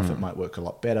that stuff, it might work a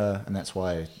lot better, and that's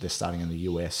why they're starting in the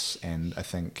US and I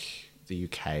think the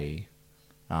UK,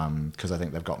 because I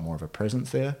think they've got more of a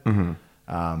presence there. And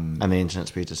the internet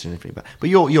speeds are significantly better. But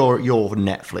your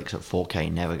Netflix at 4K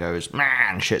never goes,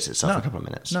 man, shits itself in a couple of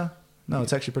minutes. No,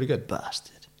 it's actually pretty good.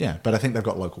 Busted. Yeah, but I think they've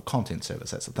got local content service.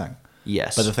 That's the thing.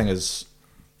 Yes. But the thing is,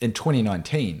 in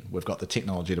 2019, we've got the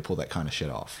technology to pull that kind of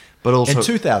shit off. But also- in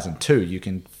 2002, you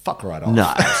can fuck right off. No,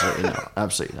 absolutely not.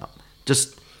 Absolutely not.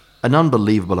 Just an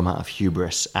unbelievable amount of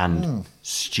hubris and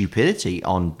stupidity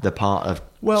on the part of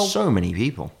so many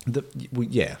people.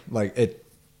 Like it.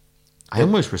 I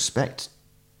almost respect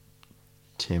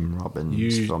Tim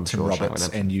Robbins. from Tim Shawshank Roberts,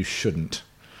 Redemption. and you shouldn't,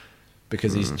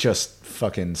 because he's just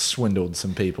fucking swindled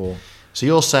some people. So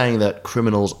you're saying that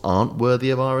criminals aren't worthy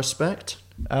of our respect?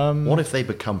 What if they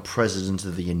become president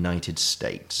of the United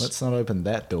States? Let's not open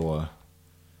that door.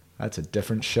 That's a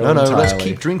different show. No, let's entirely.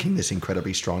 keep drinking this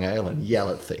incredibly strong ale and yell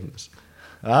at things.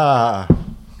 Ah,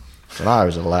 When I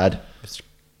was a lad, Mr.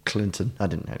 Clinton, I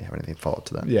didn't really have anything forward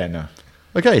to that. yeah, no.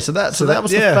 Okay, so that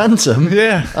was yeah. the Phantom.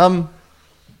 Yeah.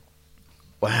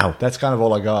 Wow. That's kind of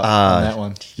all I got on that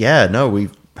one. Yeah, no,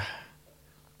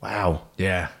 wow.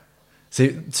 Yeah.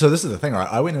 See, so this is the thing,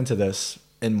 right? I went into this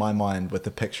in my mind with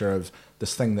the picture of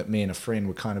this thing that me and a friend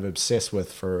were kind of obsessed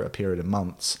with for a period of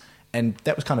months, and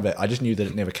that was kind of it. I just knew that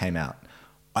it never came out.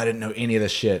 I didn't know any of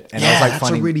this shit, and I Yeah, was like that's a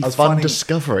finding really fun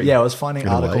discovery, Yeah, I was finding in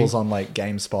a way. articles on like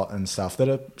GameSpot and stuff that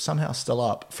are somehow still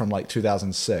up from like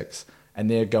 2006, and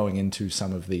they're going into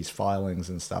some of these filings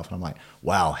and stuff, and I'm like,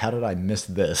 wow, how did I miss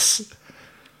this?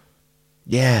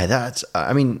 Yeah,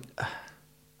 I mean,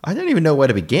 I don't even know where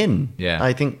to begin. Yeah.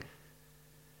 I think...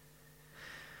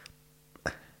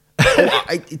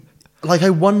 like, I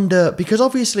wonder, because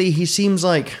obviously he seems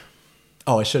like...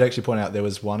 Oh, I should actually point out there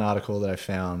was one article that I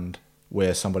found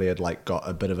where somebody had like got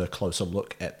a bit of a closer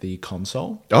look at the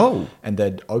console. Oh. And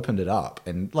they'd opened it up,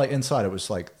 and like inside it was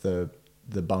like the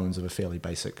bones of a fairly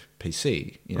basic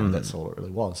PC. You know, that's all it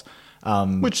really was.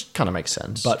 Which kind of makes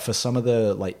sense. But for some of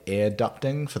the like air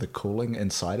ducting for the cooling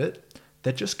inside it,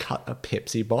 they just cut a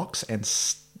Pepsi box and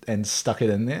stuck it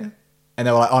in there. And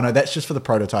they were like, oh no, that's just for the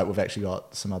prototype. We've actually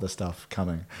got some other stuff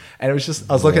coming. And it was just,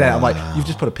 I was looking at it, I'm like, you've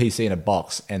just put a PC in a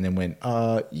box and then went,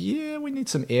 yeah, we need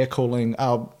some air cooling.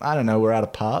 I don't know, we're out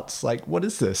of parts. Like, what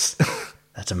is this?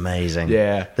 That's amazing.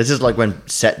 Yeah. This is like when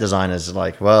set designers are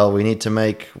like, well, we need to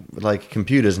make like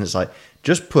computers. And it's like,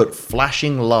 just put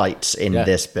flashing lights in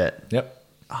this bit. Yep.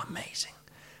 Amazing.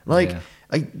 Like,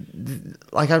 Yeah.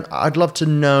 I'd love to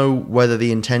know whether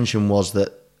the intention was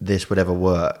that this would ever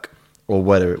work, or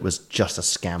whether it was just a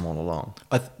scam all along.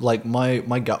 Like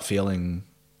my gut feeling,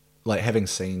 like having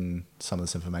seen some of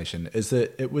this information, is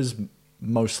that it was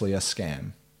mostly a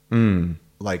scam.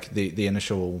 Like the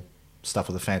initial stuff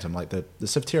with the Phantom, like the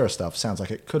Civ-Tera stuff sounds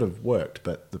like it could have worked,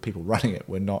 but the people running it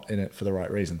were not in it for the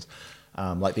right reasons.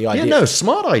 Like the idea, Yeah, no,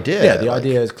 smart idea. yeah, the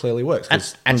idea clearly works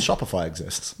because And- Shopify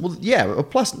exists. Well, yeah. Well,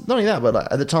 plus, not only that, but like,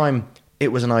 at the time, it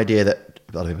was an idea that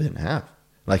a lot of people didn't have.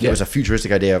 Like, it was a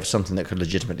futuristic idea of something that could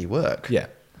legitimately work. Yeah.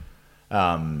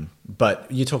 But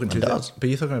you're talking does. but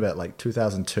you're talking about like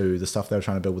 2002, the stuff they were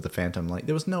trying to build with the Phantom. Like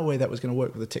there was no way that was going to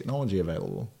work with the technology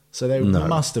available. So they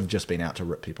must have just been out to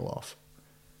rip people off.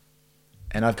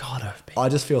 And I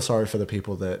just feel sorry for the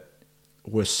people that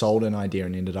were sold an idea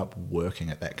and ended up working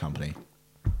at that company.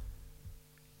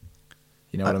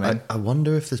 You know what I mean? I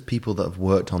wonder if there's people that have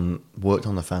worked on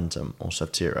the Phantom or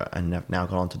Civ-Tera and have now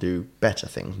gone on to do better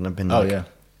things and have been like,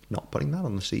 not putting that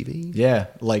on the CV. Yeah,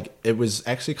 like it was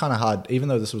actually kind of hard, even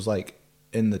though this was like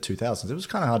in the 2000s, it was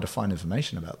kind of hard to find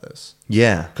information about this.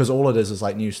 Yeah. Because all it is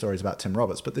like news stories about Tim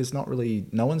Roberts, but there's no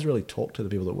one's really talked to the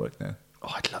people that work there.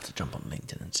 Oh, I'd love to jump on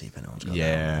LinkedIn and see if anyone's got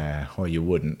Yeah, well, you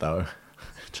wouldn't though.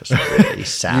 just really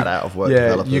sad out of work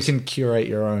developers. You can curate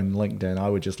your own LinkedIn. I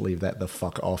would just leave that the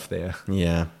fuck off there.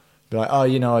 Yeah. Be like, oh,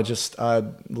 you know, I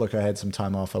had some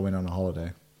time off. I went on a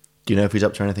holiday. Do you know if he's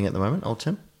up to anything at the moment, old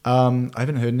Tim? I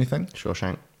haven't heard anything.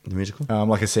 Shawshank, the musical?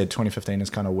 Like I said, 2015 is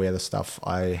kind of where the stuff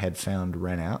I had found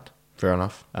ran out. Fair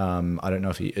enough. I don't know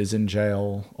if he is in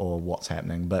jail or what's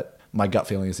happening, but my gut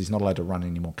feeling is he's not allowed to run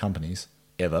any more companies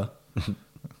ever.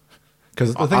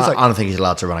 Because the things I don't think he's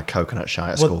allowed to run a coconut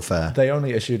shy at school fair. They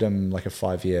only issued him like a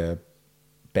 5-year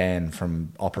ban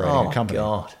from operating a company.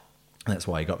 God. And that's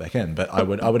why he got back in. But I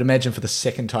would imagine for the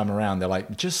second time around, they're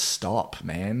like, just stop,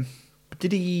 man.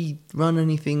 Did he run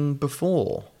anything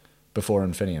before? Before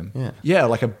Infinium. Yeah. Yeah,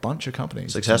 like a bunch of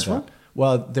companies. Successful?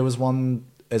 Well, there was one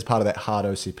as part of that hard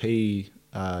OCP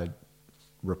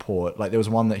report. Like there was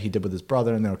one that he did with his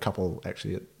brother, and there were a couple,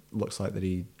 actually, it looks like that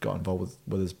he got involved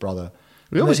with his brother.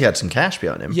 We obviously had some cash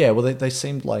behind him. Yeah, well, they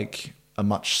seemed like a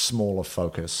much smaller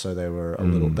focus, so they were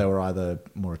they were either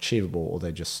more achievable or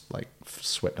they just like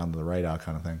swept under the radar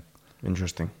kind of thing.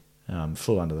 Interesting.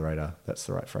 Flew under the radar. That's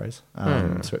the right phrase.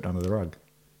 Swept under the rug.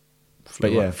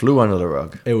 Flew under the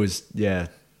rug. It was I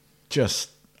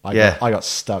got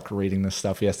stuck reading this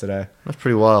stuff yesterday. That's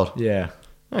pretty wild. Yeah.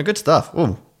 Oh, good stuff.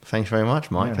 Oh, thanks very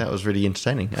much, Mike. Yeah. That was really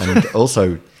entertaining. And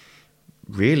also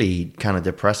really kind of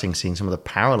depressing seeing some of the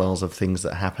parallels of things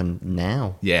that happen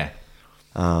now. Yeah.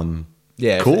 Cool,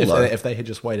 If they had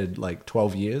just waited like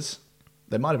 12 years,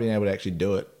 they might have been able to actually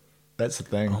do it. That's the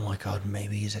thing. Oh my God,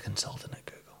 maybe he's a consultant at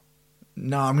Google.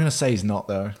 No, I'm going to say he's not,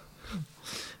 though.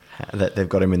 That they've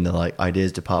got him in the like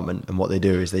ideas department, and what they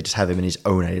do is they just have him in his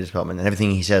own ideas department, and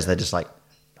everything he says, they're just like,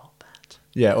 not that.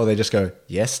 Yeah, or they just go,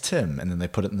 yes, Tim, and then they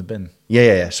put it in the bin.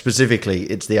 Yeah. Specifically,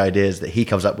 it's the ideas that he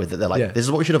comes up with that they're like, this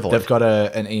is what we should avoid. They've got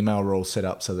an email rule set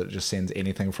up so that it just sends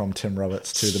anything from Tim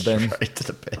Roberts to the bin. Straight to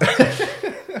the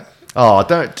bin. Oh,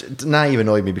 don't. Now you've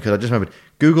annoyed me because I just remembered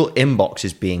Google Inbox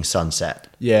is being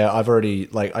sunset. Yeah, I've already,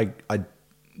 like,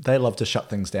 they love to shut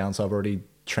things down, so I've already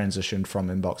transitioned from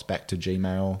Inbox back to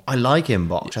Gmail. I like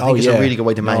Inbox. I think it's a really good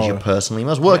way to manage your personal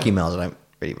emails. Work emails I don't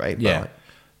really rate. Yeah.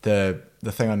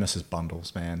 The thing I miss is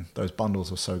bundles, man. Those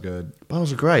bundles are so good.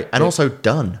 Bundles are great. And also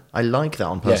done. I like that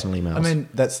on personal emails. I mean,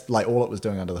 that's like all it was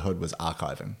doing under the hood was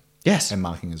archiving. Yes. And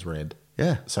marking as read.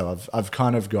 Yeah. So I've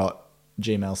kind of got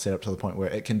Gmail set up to the point where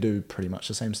it can do pretty much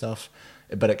the same stuff,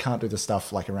 but it can't do the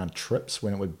stuff like around trips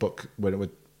when it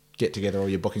would get together all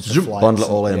your bookings for flights. Bundle it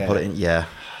all in and put it in. Yeah.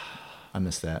 I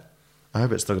miss that. I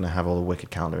hope it's still going to have all the wicked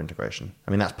calendar integration.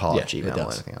 I mean, that's part of Gmail it and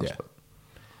does. everything else. Yeah. But...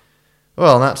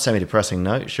 Well, on that semi-depressing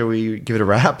note, shall we give it a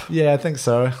wrap? Yeah, I think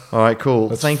so. All right, cool.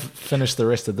 Let's finish the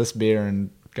rest of this beer and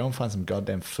Go and find some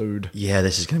goddamn food. Yeah,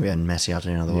 this is going to be a messy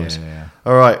afternoon otherwise. Yeah.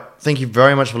 All right. Thank you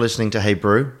very much for listening to Hey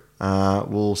Brew.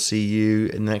 We'll see you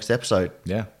in the next episode.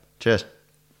 Yeah. Cheers.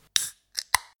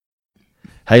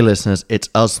 Hey, listeners, it's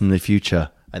us from the future.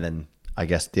 And then I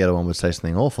guess the other one would say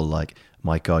something awful like,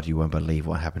 my God, you won't believe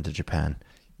what happened to Japan.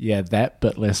 Yeah, that,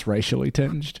 but less racially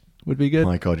tinged would be good.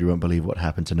 My God, you won't believe what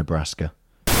happened to Nebraska.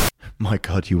 My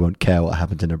God, you won't care what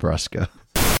happened to Nebraska.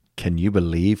 Can you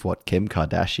believe what Kim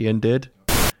Kardashian did?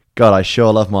 God, I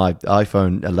sure love my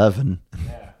iPhone 11.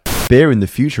 Yeah. Beer in the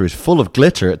future is full of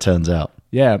glitter, it turns out.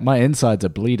 Yeah, my insides are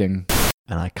bleeding.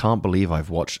 And I can't believe I've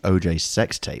watched OJ's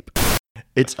sex tape.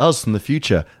 It's us from the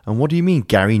future. And what do you mean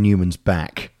Gary Newman's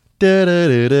back?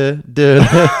 I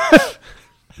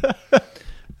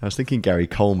was thinking Gary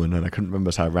Coleman, and I couldn't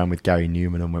remember, so I ran with Gary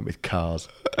Newman and went with Cars.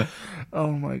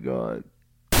 Oh my God.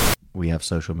 We have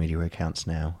social media accounts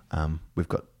now. We've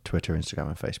got Twitter, Instagram,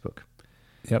 and Facebook.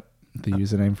 Yep. The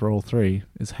username for all three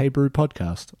is Hey Brew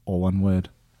Podcast, all one word.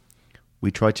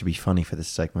 We tried to be funny for this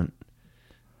segment,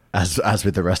 as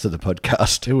with the rest of the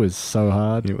podcast. It was so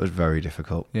hard. It was very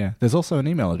difficult. Yeah. There's also an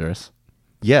email address.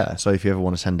 Yeah, so if you ever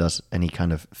want to send us any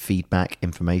kind of feedback,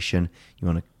 information, you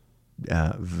want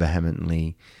to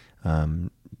vehemently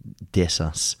diss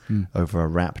us over a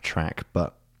rap track,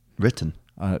 but written.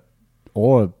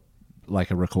 Or like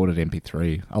a recorded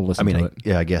MP3. I'll listen to it.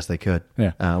 Yeah, I guess they could.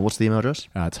 Yeah. What's the email address?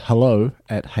 It's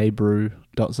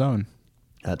hello@heybrew.zone.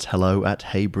 That's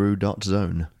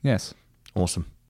hello@heybrew.zone. Yes. Awesome.